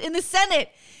passed in the Senate.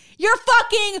 You're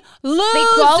fucking losers. The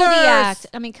Equality Act.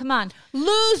 I mean, come on.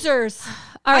 Losers.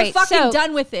 All right, I'm fucking so-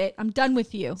 done with it. I'm done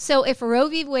with you. So if Roe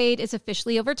v. Wade is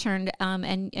officially overturned,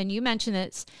 and you mentioned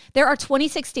this, there are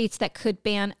 26 states that could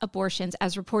ban abortions,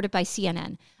 as reported by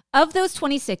CNN. Of those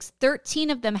 26, 13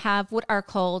 of them have what are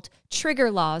called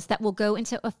trigger laws that will go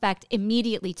into effect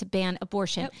immediately to ban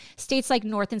abortion. Yep. States like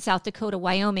North and South Dakota,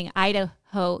 Wyoming,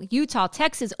 Idaho, Utah,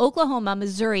 Texas, Oklahoma,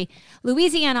 Missouri,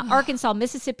 Louisiana, Arkansas,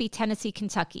 Mississippi, Tennessee,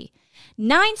 Kentucky.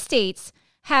 9 states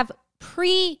have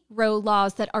pre-Roe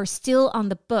laws that are still on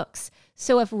the books.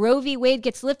 So if Roe v. Wade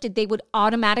gets lifted, they would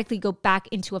automatically go back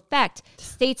into effect.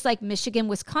 States like Michigan,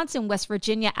 Wisconsin, West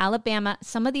Virginia, Alabama,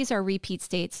 some of these are repeat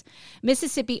states,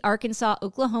 Mississippi, Arkansas,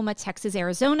 Oklahoma, Texas,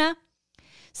 Arizona.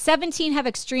 17 have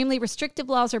extremely restrictive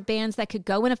laws or bans that could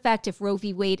go in effect if Roe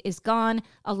v. Wade is gone.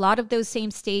 A lot of those same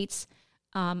states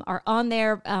are on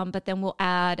there, but then we'll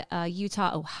add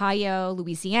Utah, Ohio,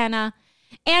 Louisiana,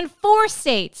 and 4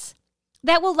 states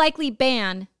that will likely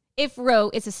ban if Roe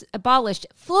is abolished.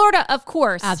 Florida, of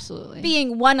course, Absolutely.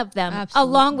 being one of them, Absolutely.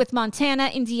 along with Montana,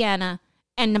 Indiana,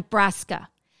 and Nebraska.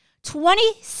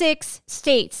 26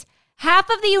 states, half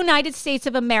of the United States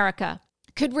of America,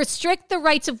 could restrict the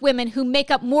rights of women who make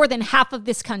up more than half of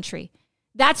this country.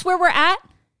 That's where we're at.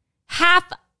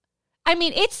 Half. I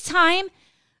mean, it's time.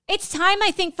 It's time,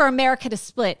 I think, for America to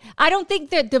split. I don't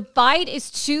think the divide is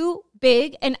too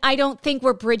big, and I don't think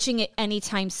we're bridging it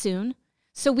anytime soon.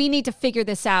 So we need to figure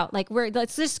this out. Like,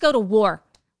 let's just go to war.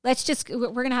 We're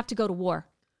going to have to go to war.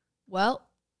 Well,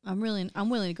 I'm willing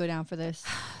to go down for this.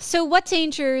 So what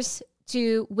dangers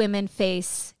do women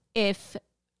face if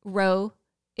Roe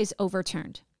is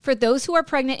overturned? For those who are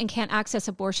pregnant and can't access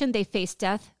abortion, they face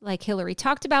death, like Hillary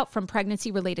talked about, from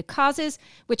pregnancy-related causes,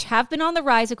 which have been on the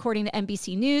rise, according to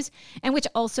NBC News, and which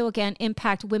also, again,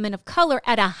 impact women of color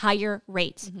at a higher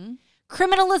rate. Mm-hmm.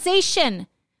 Criminalization,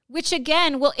 which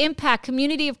again will impact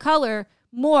community of color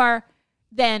more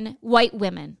than white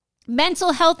women.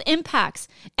 Mental health impacts.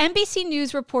 NBC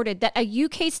News reported that a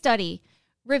UK study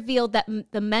revealed that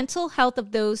the mental health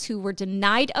of those who were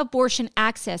denied abortion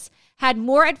access had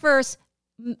more adverse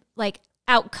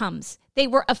outcomes. They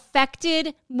were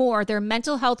affected more. Their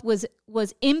mental health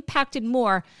was impacted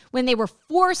more when they were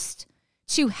forced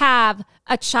to have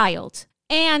a child.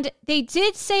 And they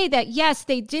did say that, yes,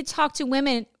 they did talk to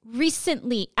women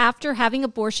recently after having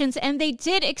abortions, and they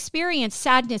did experience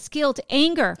sadness, guilt,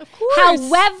 anger. Of course.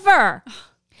 However,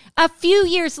 a few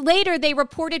years later, they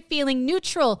reported feeling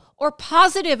neutral or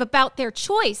positive about their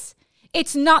choice.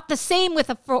 It's not the same with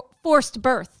a forced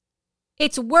birth.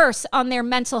 It's worse on their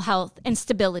mental health and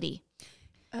stability.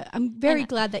 I'm very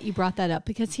glad that you brought that up,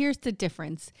 because here's the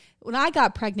difference. When I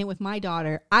got pregnant with my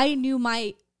daughter, I knew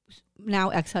my now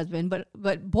ex-husband,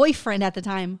 but boyfriend at the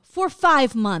time for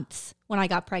 5 months when I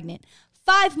got pregnant.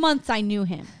 5 months I knew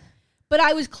him. But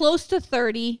I was close to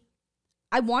 30.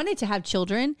 I wanted to have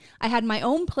children. I had my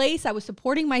own place. I was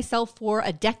supporting myself for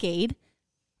a decade,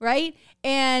 right?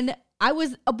 And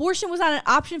abortion was not an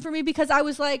option for me, because I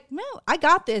was like, no, I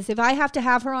got this. If I have to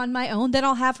have her on my own, then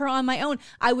I'll have her on my own.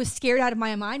 I was scared out of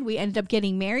my mind. We ended up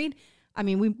getting married. I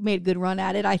mean, we made a good run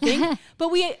at it, I think. But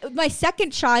my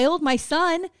second child, my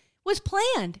son, was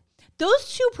planned.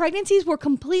 Those 2 pregnancies were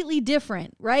completely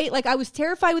different, right? Like, I was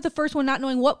terrified with the first one, not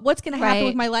knowing what's going to happen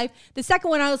with my life. The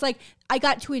second one, I was like, I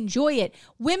got to enjoy it.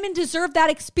 Women deserve that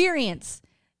experience.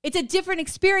 It's a different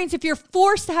experience if you're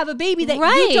forced to have a baby that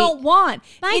you don't want.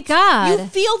 My God. You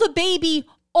feel the baby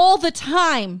all the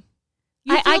time.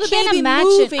 I can't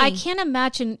imagine. I can't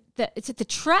imagine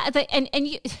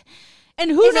And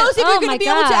who knows if you're going to be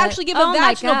able to actually give a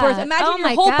vaginal birth. Imagine your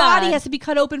whole body has to be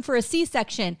cut open for a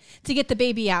C-section to get the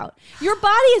baby out. Your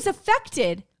body is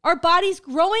affected. Our body's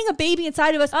growing a baby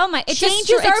inside of us. Oh my! It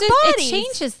changes our bodies. It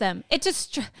changes them. It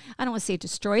just, I don't want to say it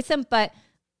destroys them, but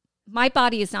my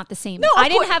body is not the same. No, I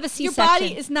didn't have a C-section. Your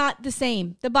body is not the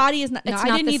same. The body is not. It's I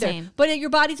not didn't the either. same. But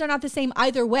your bodies are not the same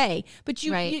either way. But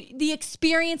the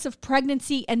experience of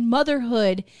pregnancy and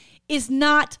motherhood is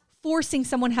not forcing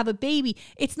someone to have a baby.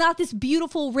 It's not this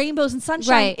beautiful rainbows and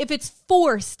sunshine if it's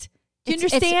forced. Do you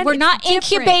understand? We're not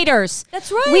incubators.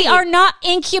 That's right. We are not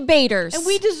incubators. And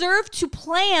we deserve to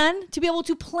be able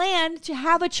to plan to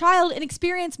have a child and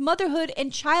experience motherhood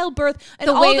and childbirth and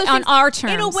the all way those on things our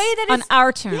terms. in a way that on is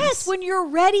our terms. Yes, when you're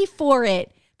ready for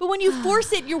it. But when you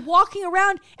force it, you're walking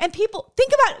around, and people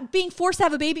think about being forced to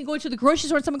have a baby and going to the grocery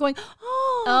store and someone going,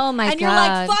 "Oh my God!" and you're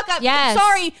like, "Fuck, I'm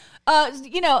sorry."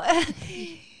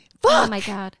 Fuck. Oh my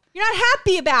God. You're not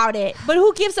happy about it, but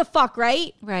who gives a fuck,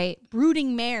 right? Right. Brood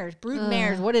mares.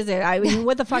 What is it? I mean,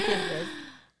 what the fuck is this?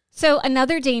 So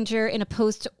another danger in a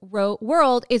post-Roe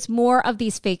world is more of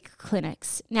these fake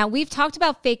clinics. Now, we've talked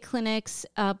about fake clinics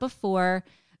before.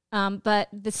 But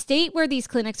the state where these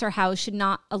clinics are housed should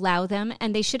not allow them,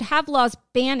 and they should have laws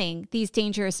banning these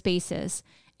dangerous spaces.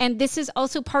 And this is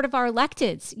also part of our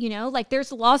electeds, like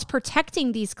there's laws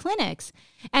protecting these clinics.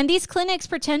 And these clinics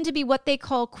pretend to be what they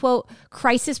call, quote,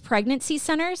 crisis pregnancy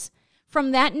centers.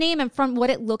 From that name and from what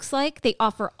it looks like, they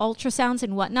offer ultrasounds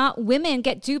and whatnot. Women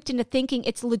get duped into thinking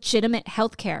it's legitimate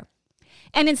healthcare.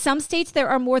 And in some states, there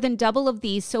are more than double of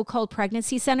these so-called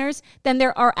pregnancy centers than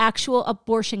there are actual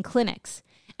abortion clinics.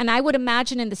 And I would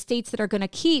imagine in the states that are going to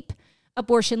keep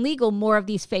abortion legal, more of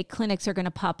these fake clinics are going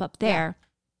to pop up there.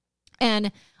 Yeah.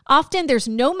 And often there's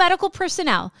no medical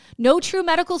personnel, no true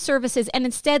medical services, and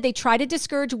instead they try to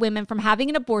discourage women from having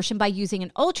an abortion by using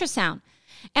an ultrasound.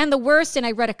 And the worst, and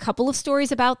I read a couple of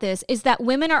stories about this, is that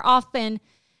women are often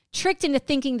tricked into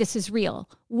thinking this is real.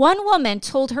 One woman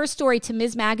told her story to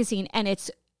Ms. Magazine, and it's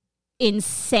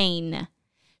insane.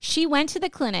 She went to the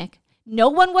clinic. No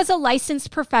one was a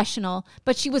licensed professional,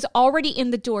 but she was already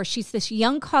in the door. She's this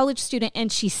young college student,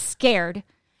 and she's scared.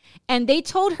 And they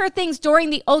told her things during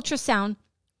the ultrasound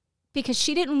because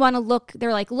she didn't want to look.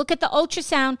 They're like, look at the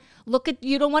ultrasound.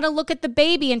 You don't want to look at the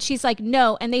baby. And she's like,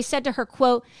 no. And they said to her,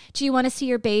 quote, do you want to see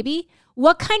your baby?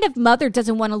 What kind of mother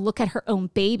doesn't want to look at her own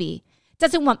baby?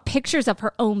 Doesn't want pictures of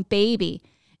her own baby?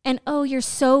 And, oh, you're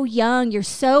so young. You're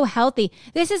so healthy.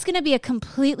 This is going to be a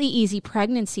completely easy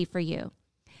pregnancy for you.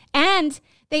 And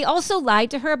they also lied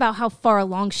to her about how far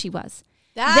along she was.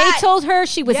 They told her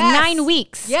she was 9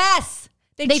 weeks. Yes.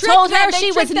 They told her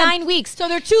she was 9 weeks. So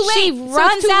they're too late. She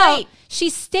runs out. She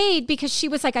stayed because she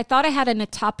was like, I thought I had an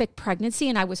ectopic pregnancy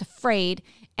and I was afraid.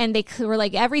 And they were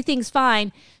like, everything's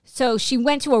fine. So she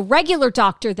went to a regular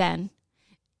doctor then.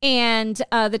 And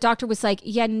the doctor was like,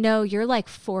 yeah, no, you're like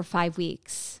 4 or 5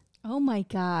 weeks. Oh, my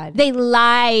God. They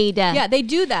lied. Yeah, they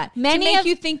do that. To make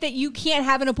you think that you can't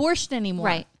have an abortion anymore.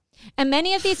 Right. And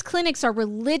many of these clinics are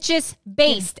religious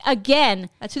based. Yeah. Again,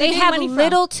 that's who they have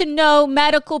little to no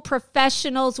medical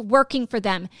professionals working for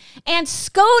them. And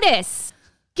SCOTUS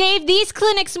gave these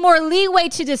clinics more leeway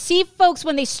to deceive folks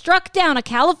when they struck down a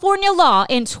California law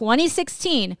in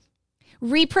 2016,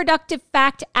 Reproductive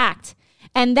Fact Act.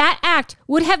 And that act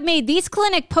would have made these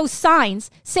clinics post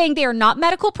signs saying they are not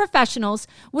medical professionals,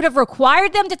 would have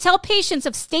required them to tell patients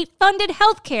of state-funded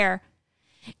health care,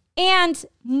 and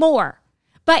more.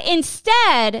 But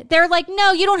instead, they're like,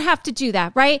 no, you don't have to do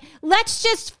that, right? Let's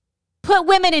just put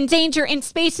women in danger in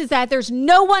spaces that there's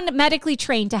no one medically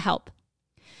trained to help.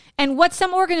 And what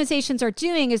some organizations are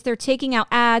doing is they're taking out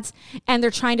ads and they're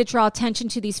trying to draw attention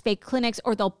to these fake clinics,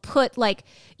 or they'll put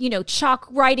chalk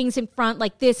writings in front,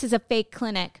 like this is a fake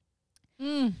clinic.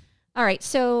 All right.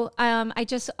 So I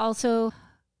just also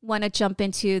want to jump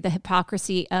into the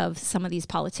hypocrisy of some of these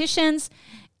politicians.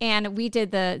 And we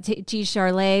did the G.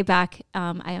 Charlet back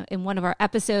in one of our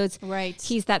episodes. Right.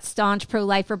 He's that staunch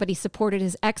pro-lifer, but he supported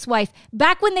his ex-wife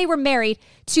back when they were married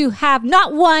to have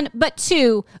not 1, but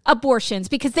 2 abortions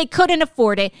because they couldn't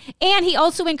afford it. And he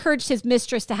also encouraged his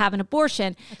mistress to have an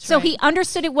abortion. That's so right. He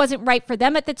understood it wasn't right for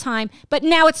them at the time, but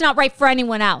now it's not right for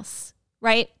anyone else,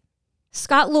 right?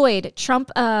 Scott Lloyd,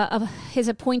 Trump, his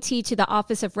appointee to the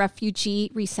Office of Refugee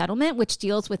Resettlement, which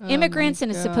deals with immigrants and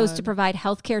is supposed to provide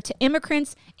health care to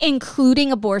immigrants,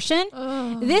 including abortion.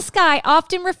 This guy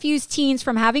often refused teens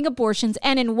from having abortions,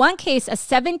 and in one case, a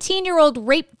 17-year-old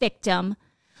rape victim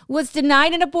was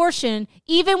denied an abortion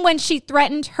even when she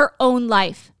threatened her own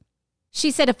life.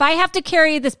 She said, if I have to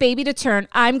carry this baby to term,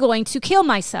 I'm going to kill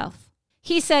myself.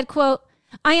 He said, quote,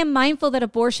 I am mindful that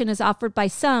abortion is offered by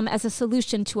some as a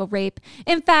solution to a rape.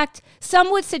 In fact, some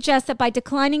would suggest that by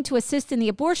declining to assist in the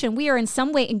abortion, we are in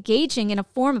some way engaging in a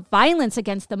form of violence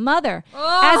against the mother,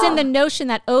 as in the notion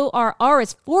that ORR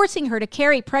is forcing her to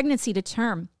carry pregnancy to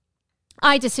term.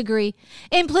 I disagree.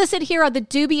 Implicit here are the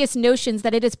dubious notions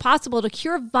that it is possible to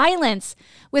cure violence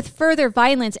with further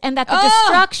violence, and that the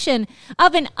destruction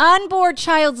of an unborn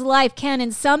child's life can,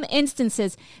 in some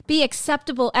instances, be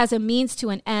acceptable as a means to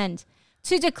an end.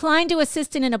 To decline to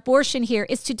assist in an abortion here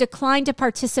is to decline to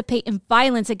participate in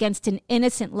violence against an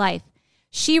innocent life.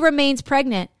 She remains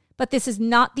pregnant, but this is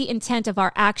not the intent of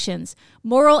our actions.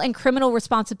 Moral and criminal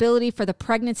responsibility for the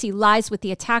pregnancy lies with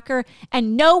the attacker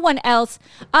and no one else.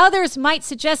 Others might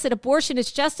suggest that abortion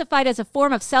is justified as a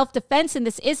form of self-defense in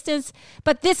this instance,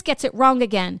 but this gets it wrong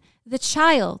again. The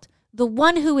child, the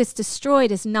one who is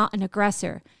destroyed, is not an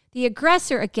aggressor. The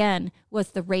aggressor, again, was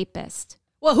the rapist.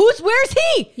 Well, where's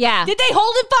he? Yeah. Did they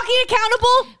hold him fucking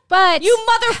accountable? But you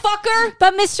motherfucker.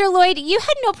 But Mr. Lloyd, you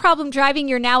had no problem driving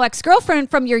your now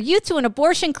ex-girlfriend from your youth to an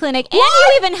abortion clinic, and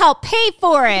what? you even helped pay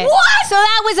for it. What? So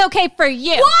that was okay for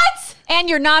you. What? and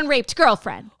your non-raped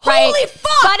girlfriend. Right? Holy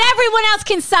fuck! But everyone else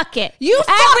can suck it.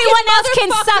 Everyone else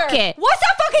can suck it. What's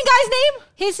that fucking guy's name?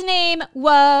 His name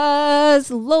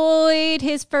was Lloyd.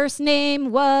 His first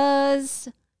name was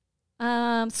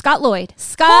Scott Lloyd.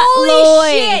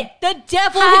 Holy shit! The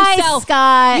devil himself.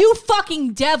 Scott. You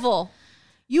fucking devil.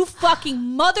 You fucking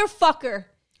motherfucker.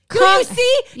 Do you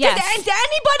see? Yes. Is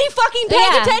anybody fucking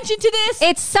paying attention to this?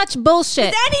 It's such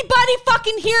bullshit. Does anybody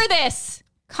fucking hear this?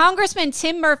 Congressman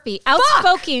Tim Murphy,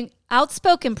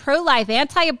 outspoken pro-life,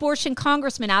 anti-abortion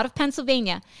congressman out of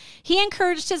Pennsylvania. He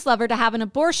encouraged his lover to have an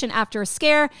abortion after a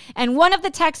scare, and one of the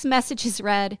text messages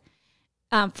read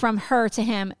from her to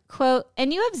him, quote,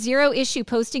 "And you have zero issue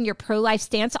posting your pro-life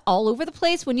stance all over the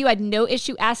place when you had no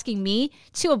issue asking me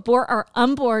to abort our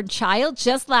unborn child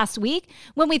just last week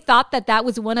when we thought that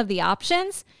was one of the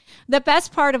options." The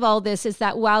best part of all this is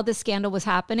that while the scandal was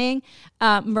happening,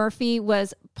 Murphy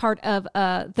was part of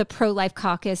the pro-life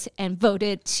caucus and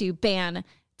voted to ban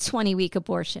 20-week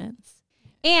abortions.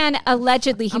 And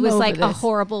allegedly he was like a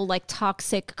horrible, like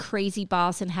toxic, crazy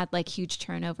boss and had like huge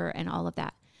turnover and all of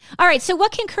that. All right, so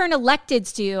what can current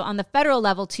electeds do on the federal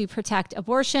level to protect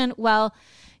abortion? Well,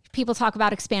 people talk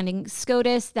about expanding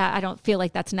SCOTUS. That I don't feel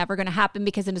like that's never going to happen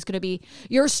because then it's going to be,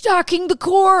 you're stacking the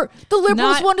court. The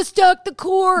liberals want to stack the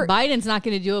court. Biden's not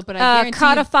going to do it, but I guarantee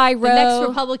codify Roe. The next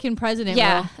Republican president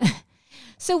will.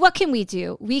 So what can we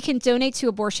do? We can donate to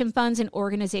abortion funds and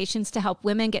organizations to help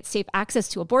women get safe access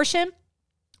to abortion.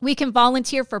 We can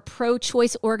volunteer for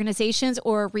pro-choice organizations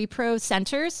or repro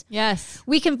centers. Yes.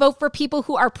 We can vote for people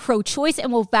who are pro-choice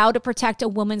and will vow to protect a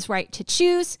woman's right to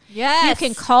choose. Yes. You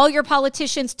can call your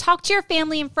politicians, talk to your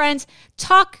family and friends,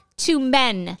 talk to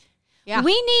men. Yeah.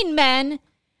 We need men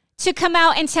to come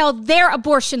out and tell their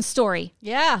abortion story.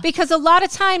 Yeah. Because a lot of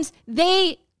times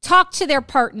they talk to their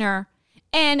partner,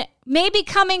 and maybe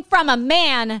coming from a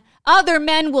man, other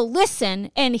men will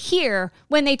listen and hear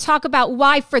when they talk about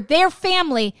why for their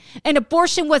family an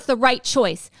abortion was the right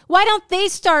choice. Why don't they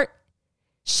start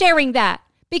sharing that?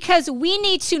 Because we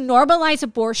need to normalize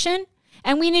abortion,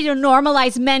 and we need to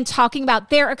normalize men talking about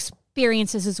their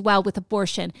experiences as well with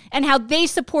abortion and how they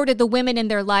supported the women in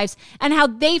their lives and how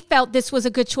they felt this was a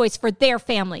good choice for their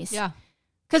families. Yeah.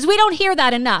 Because we don't hear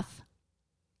that enough.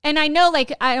 And I know,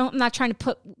 like, I'm not trying to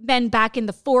put men back in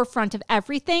the forefront of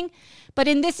everything, but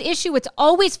in this issue, it's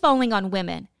always falling on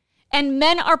women. And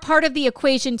men are part of the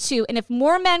equation too. And if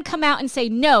more men come out and say,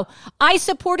 no, I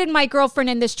supported my girlfriend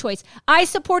in this choice. I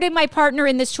supported my partner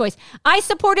in this choice. I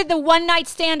supported the one night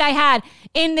stand I had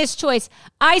in this choice.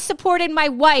 I supported my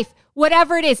wife,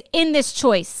 whatever it is, in this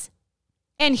choice.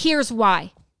 And here's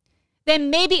why.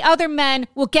 Then maybe other men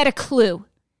will get a clue.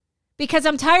 Because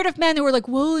I'm tired of men who are like,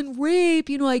 well, in rape,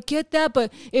 I get that.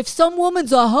 But if some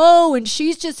woman's a hoe and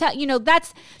she's just,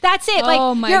 that's it.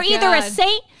 Like, you're either a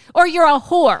saint or you're a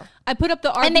whore. I put up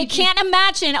the RBG. And they can't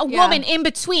imagine a woman in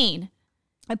between.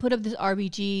 I put up this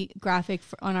RBG graphic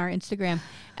on our Instagram.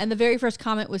 And the very first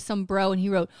comment was some bro. And he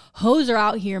wrote, hoes are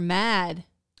out here mad.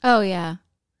 Oh, yeah.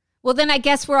 Well, then I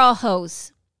guess we're all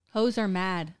hoes. Hoes are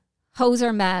mad. Hoes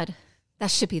are mad. That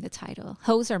should be the title.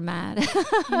 Hoes are mad.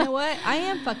 You know what? I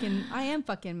am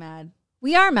fucking mad.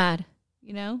 We are mad.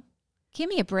 Give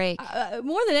me a break.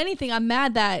 More than anything, I'm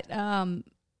mad that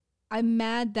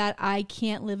I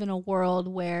can't live in a world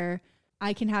where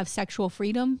I can have sexual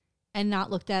freedom and not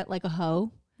looked at like a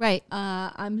hoe. Right.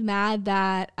 I'm mad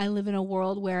that I live in a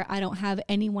world where I don't have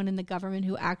anyone in the government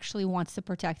who actually wants to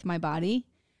protect my body,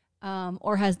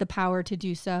 or has the power to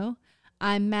do so.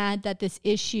 I'm mad that this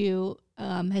issue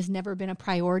has never been a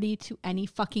priority to any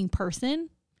fucking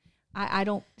person. I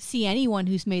don't see anyone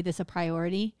who's made this a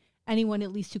priority. Anyone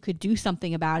at least who could do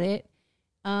something about it.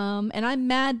 And I'm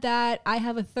mad that I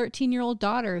have a 13-year-old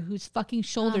daughter whose fucking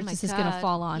shoulders this is going to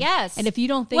fall on. Yes. And if you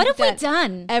don't think what have we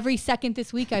done? Every second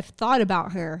this week I've thought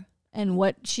about her and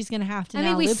what she's going to have to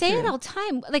now live through. We say it all the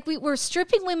time. Like we're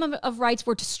stripping women of rights.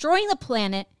 We're destroying the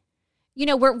planet.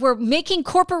 We're making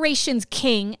corporations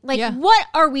king. What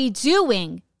are we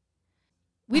doing?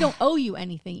 We don't owe you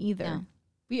anything either. No.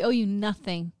 We owe you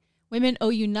nothing. Women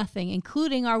owe you nothing,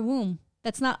 including our womb.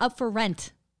 That's not up for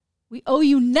rent. We owe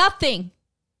you nothing.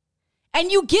 And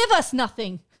you give us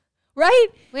nothing, right?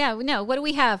 Yeah, no. What do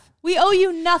we have? We owe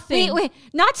you nothing.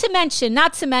 Not to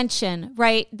mention,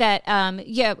 right, that,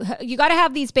 you got to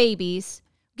have these babies.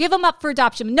 Give them up for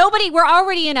adoption. We're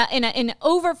already in an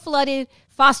over-flooded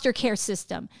foster care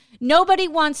system. Nobody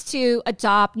wants to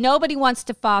adopt. Nobody wants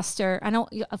to foster. I know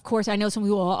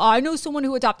someone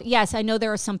who adopted. Yes, I know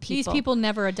there are some people. These people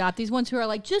never adopt. These ones who are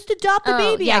like, just adopt the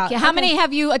baby out. How many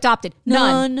have you adopted?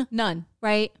 None.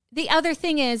 Right? The other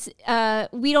thing is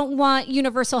we don't want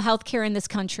universal health care in this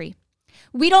country.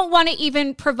 we don't want to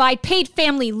even provide paid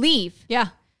family leave. Yeah.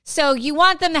 So you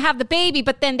want them to have the baby,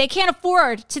 but then they can't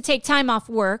afford to take time off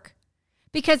work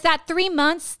because that 3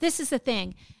 months, this is the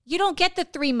thing. You don't get the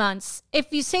 3 months.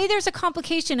 If you say there's a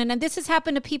complication, and this has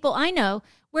happened to people I know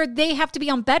where they have to be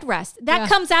on bed rest, that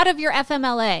comes out of your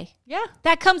FMLA. Yeah.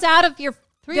 That comes out of your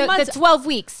 3 months. the 12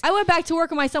 weeks. I went back to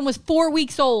work when my son was 4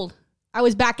 weeks old. I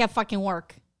was back at fucking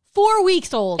work. 4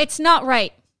 weeks old. It's not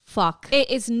right. Fuck. It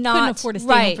is not Couldn't afford to stay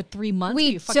right. home for 3 months. We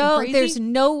Are you fucking don't. crazy? There's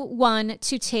no one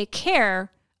to take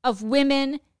care of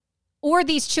women or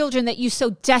these children that you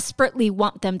so desperately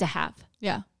want them to have.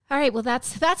 Yeah. All right. Well,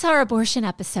 that's our abortion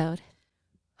episode.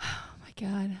 Oh my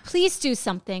God. Please do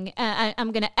something.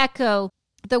 I'm going to echo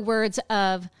the words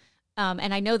of,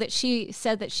 and I know that she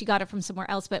said that she got it from somewhere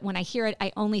else, but when I hear it,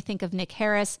 I only think of Nick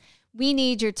Harris. We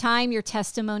need your time, your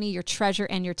testimony, your treasure,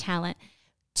 and your talent.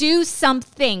 Do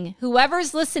something.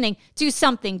 Whoever's listening, do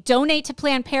something. Donate to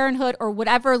Planned Parenthood or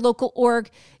whatever local org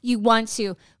you want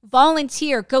to.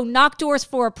 Volunteer. Go knock doors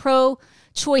for a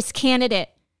pro-choice candidate.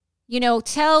 You know,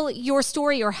 tell your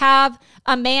story or have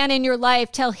a man in your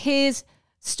life tell his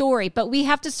story. But we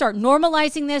have to start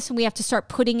normalizing this and we have to start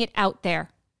putting it out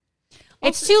there.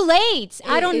 It's too late.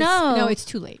 I don't know. No, it's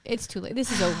too late. It's too late.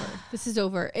 This is over. This is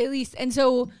over. At least. And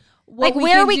so... Like,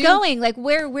 where are we going? Like,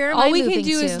 where am I all we moving can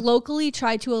do to? is locally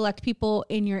try to elect people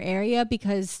in your area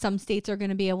because some states are going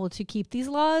to be able to keep these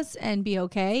laws and be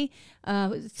okay.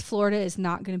 Florida is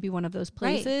not going to be one of those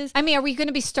places. Right. I mean, are we going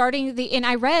to be starting and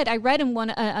I read in one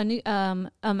a new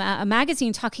a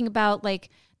magazine talking about like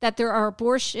that there are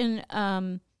abortion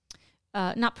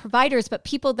not providers but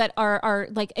people that are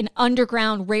like an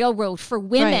underground railroad for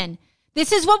women. Right.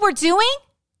 This is what we're doing?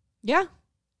 Yeah.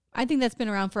 I think that's been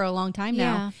around for a long time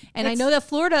now. Yeah, and I know that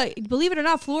Florida, believe it or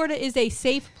not, Florida is a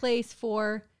safe place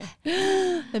for...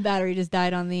 The battery just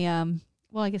died on the...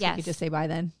 Well, I guess we could just say bye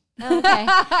then. Okay.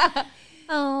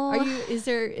 Oh. Is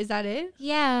that it?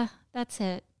 Yeah, that's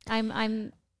it.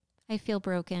 I feel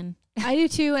broken. I do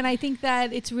too. And I think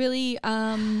that it's really,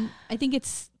 I think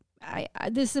it's,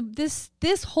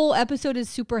 this whole episode is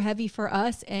super heavy for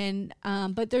us. And,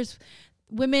 but there's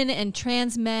women and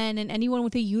trans men and anyone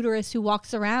with a uterus who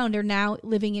walks around are now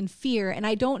living in fear. And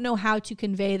I don't know how to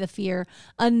convey the fear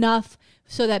enough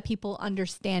so that people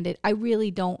understand it. I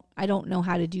really don't. I don't know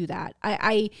how to do that.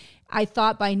 I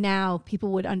thought by now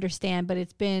people would understand, but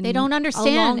it's been they don't a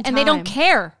understand long and time. they don't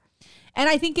care. And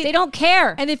I think they don't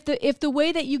care. And if the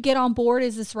way that you get on board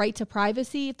is this right to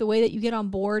privacy, if the way that you get on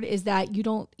board is that you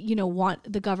don't, want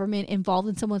the government involved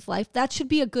in someone's life, that should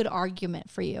be a good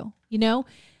argument for you.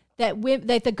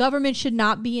 That the government should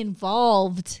not be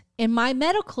involved in my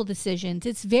medical decisions.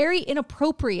 It's very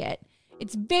inappropriate.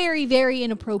 It's very, very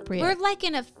inappropriate. We're like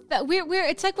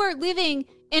it's like we're living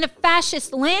in a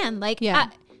fascist land. Like,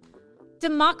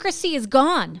 democracy is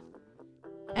gone.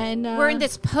 And we're in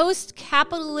this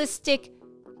post-capitalistic,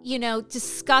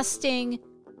 disgusting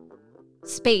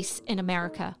space in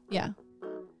America. Yeah.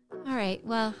 All right.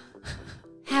 Well,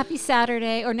 happy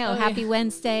Saturday happy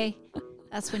Wednesday.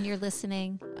 That's when you're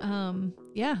listening.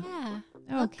 Yeah. Yeah.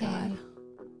 Oh, okay. God.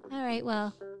 All right.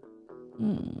 Well.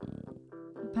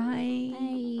 Bye.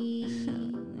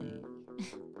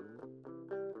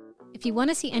 If you want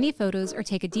to see any photos or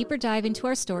take a deeper dive into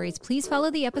our stories, please follow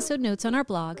the episode notes on our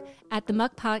blog at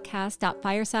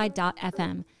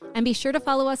themuckpodcast.fireside.fm. And be sure to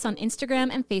follow us on Instagram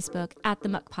and Facebook at The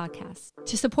Muck Podcast.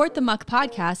 To support The Muck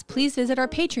Podcast, please visit our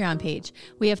Patreon page.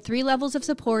 We have 3 levels of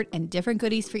support and different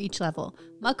goodies for each level.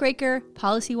 Muckraker,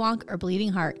 Policy Wonk, or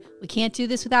Bleeding Heart. We can't do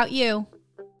this without you.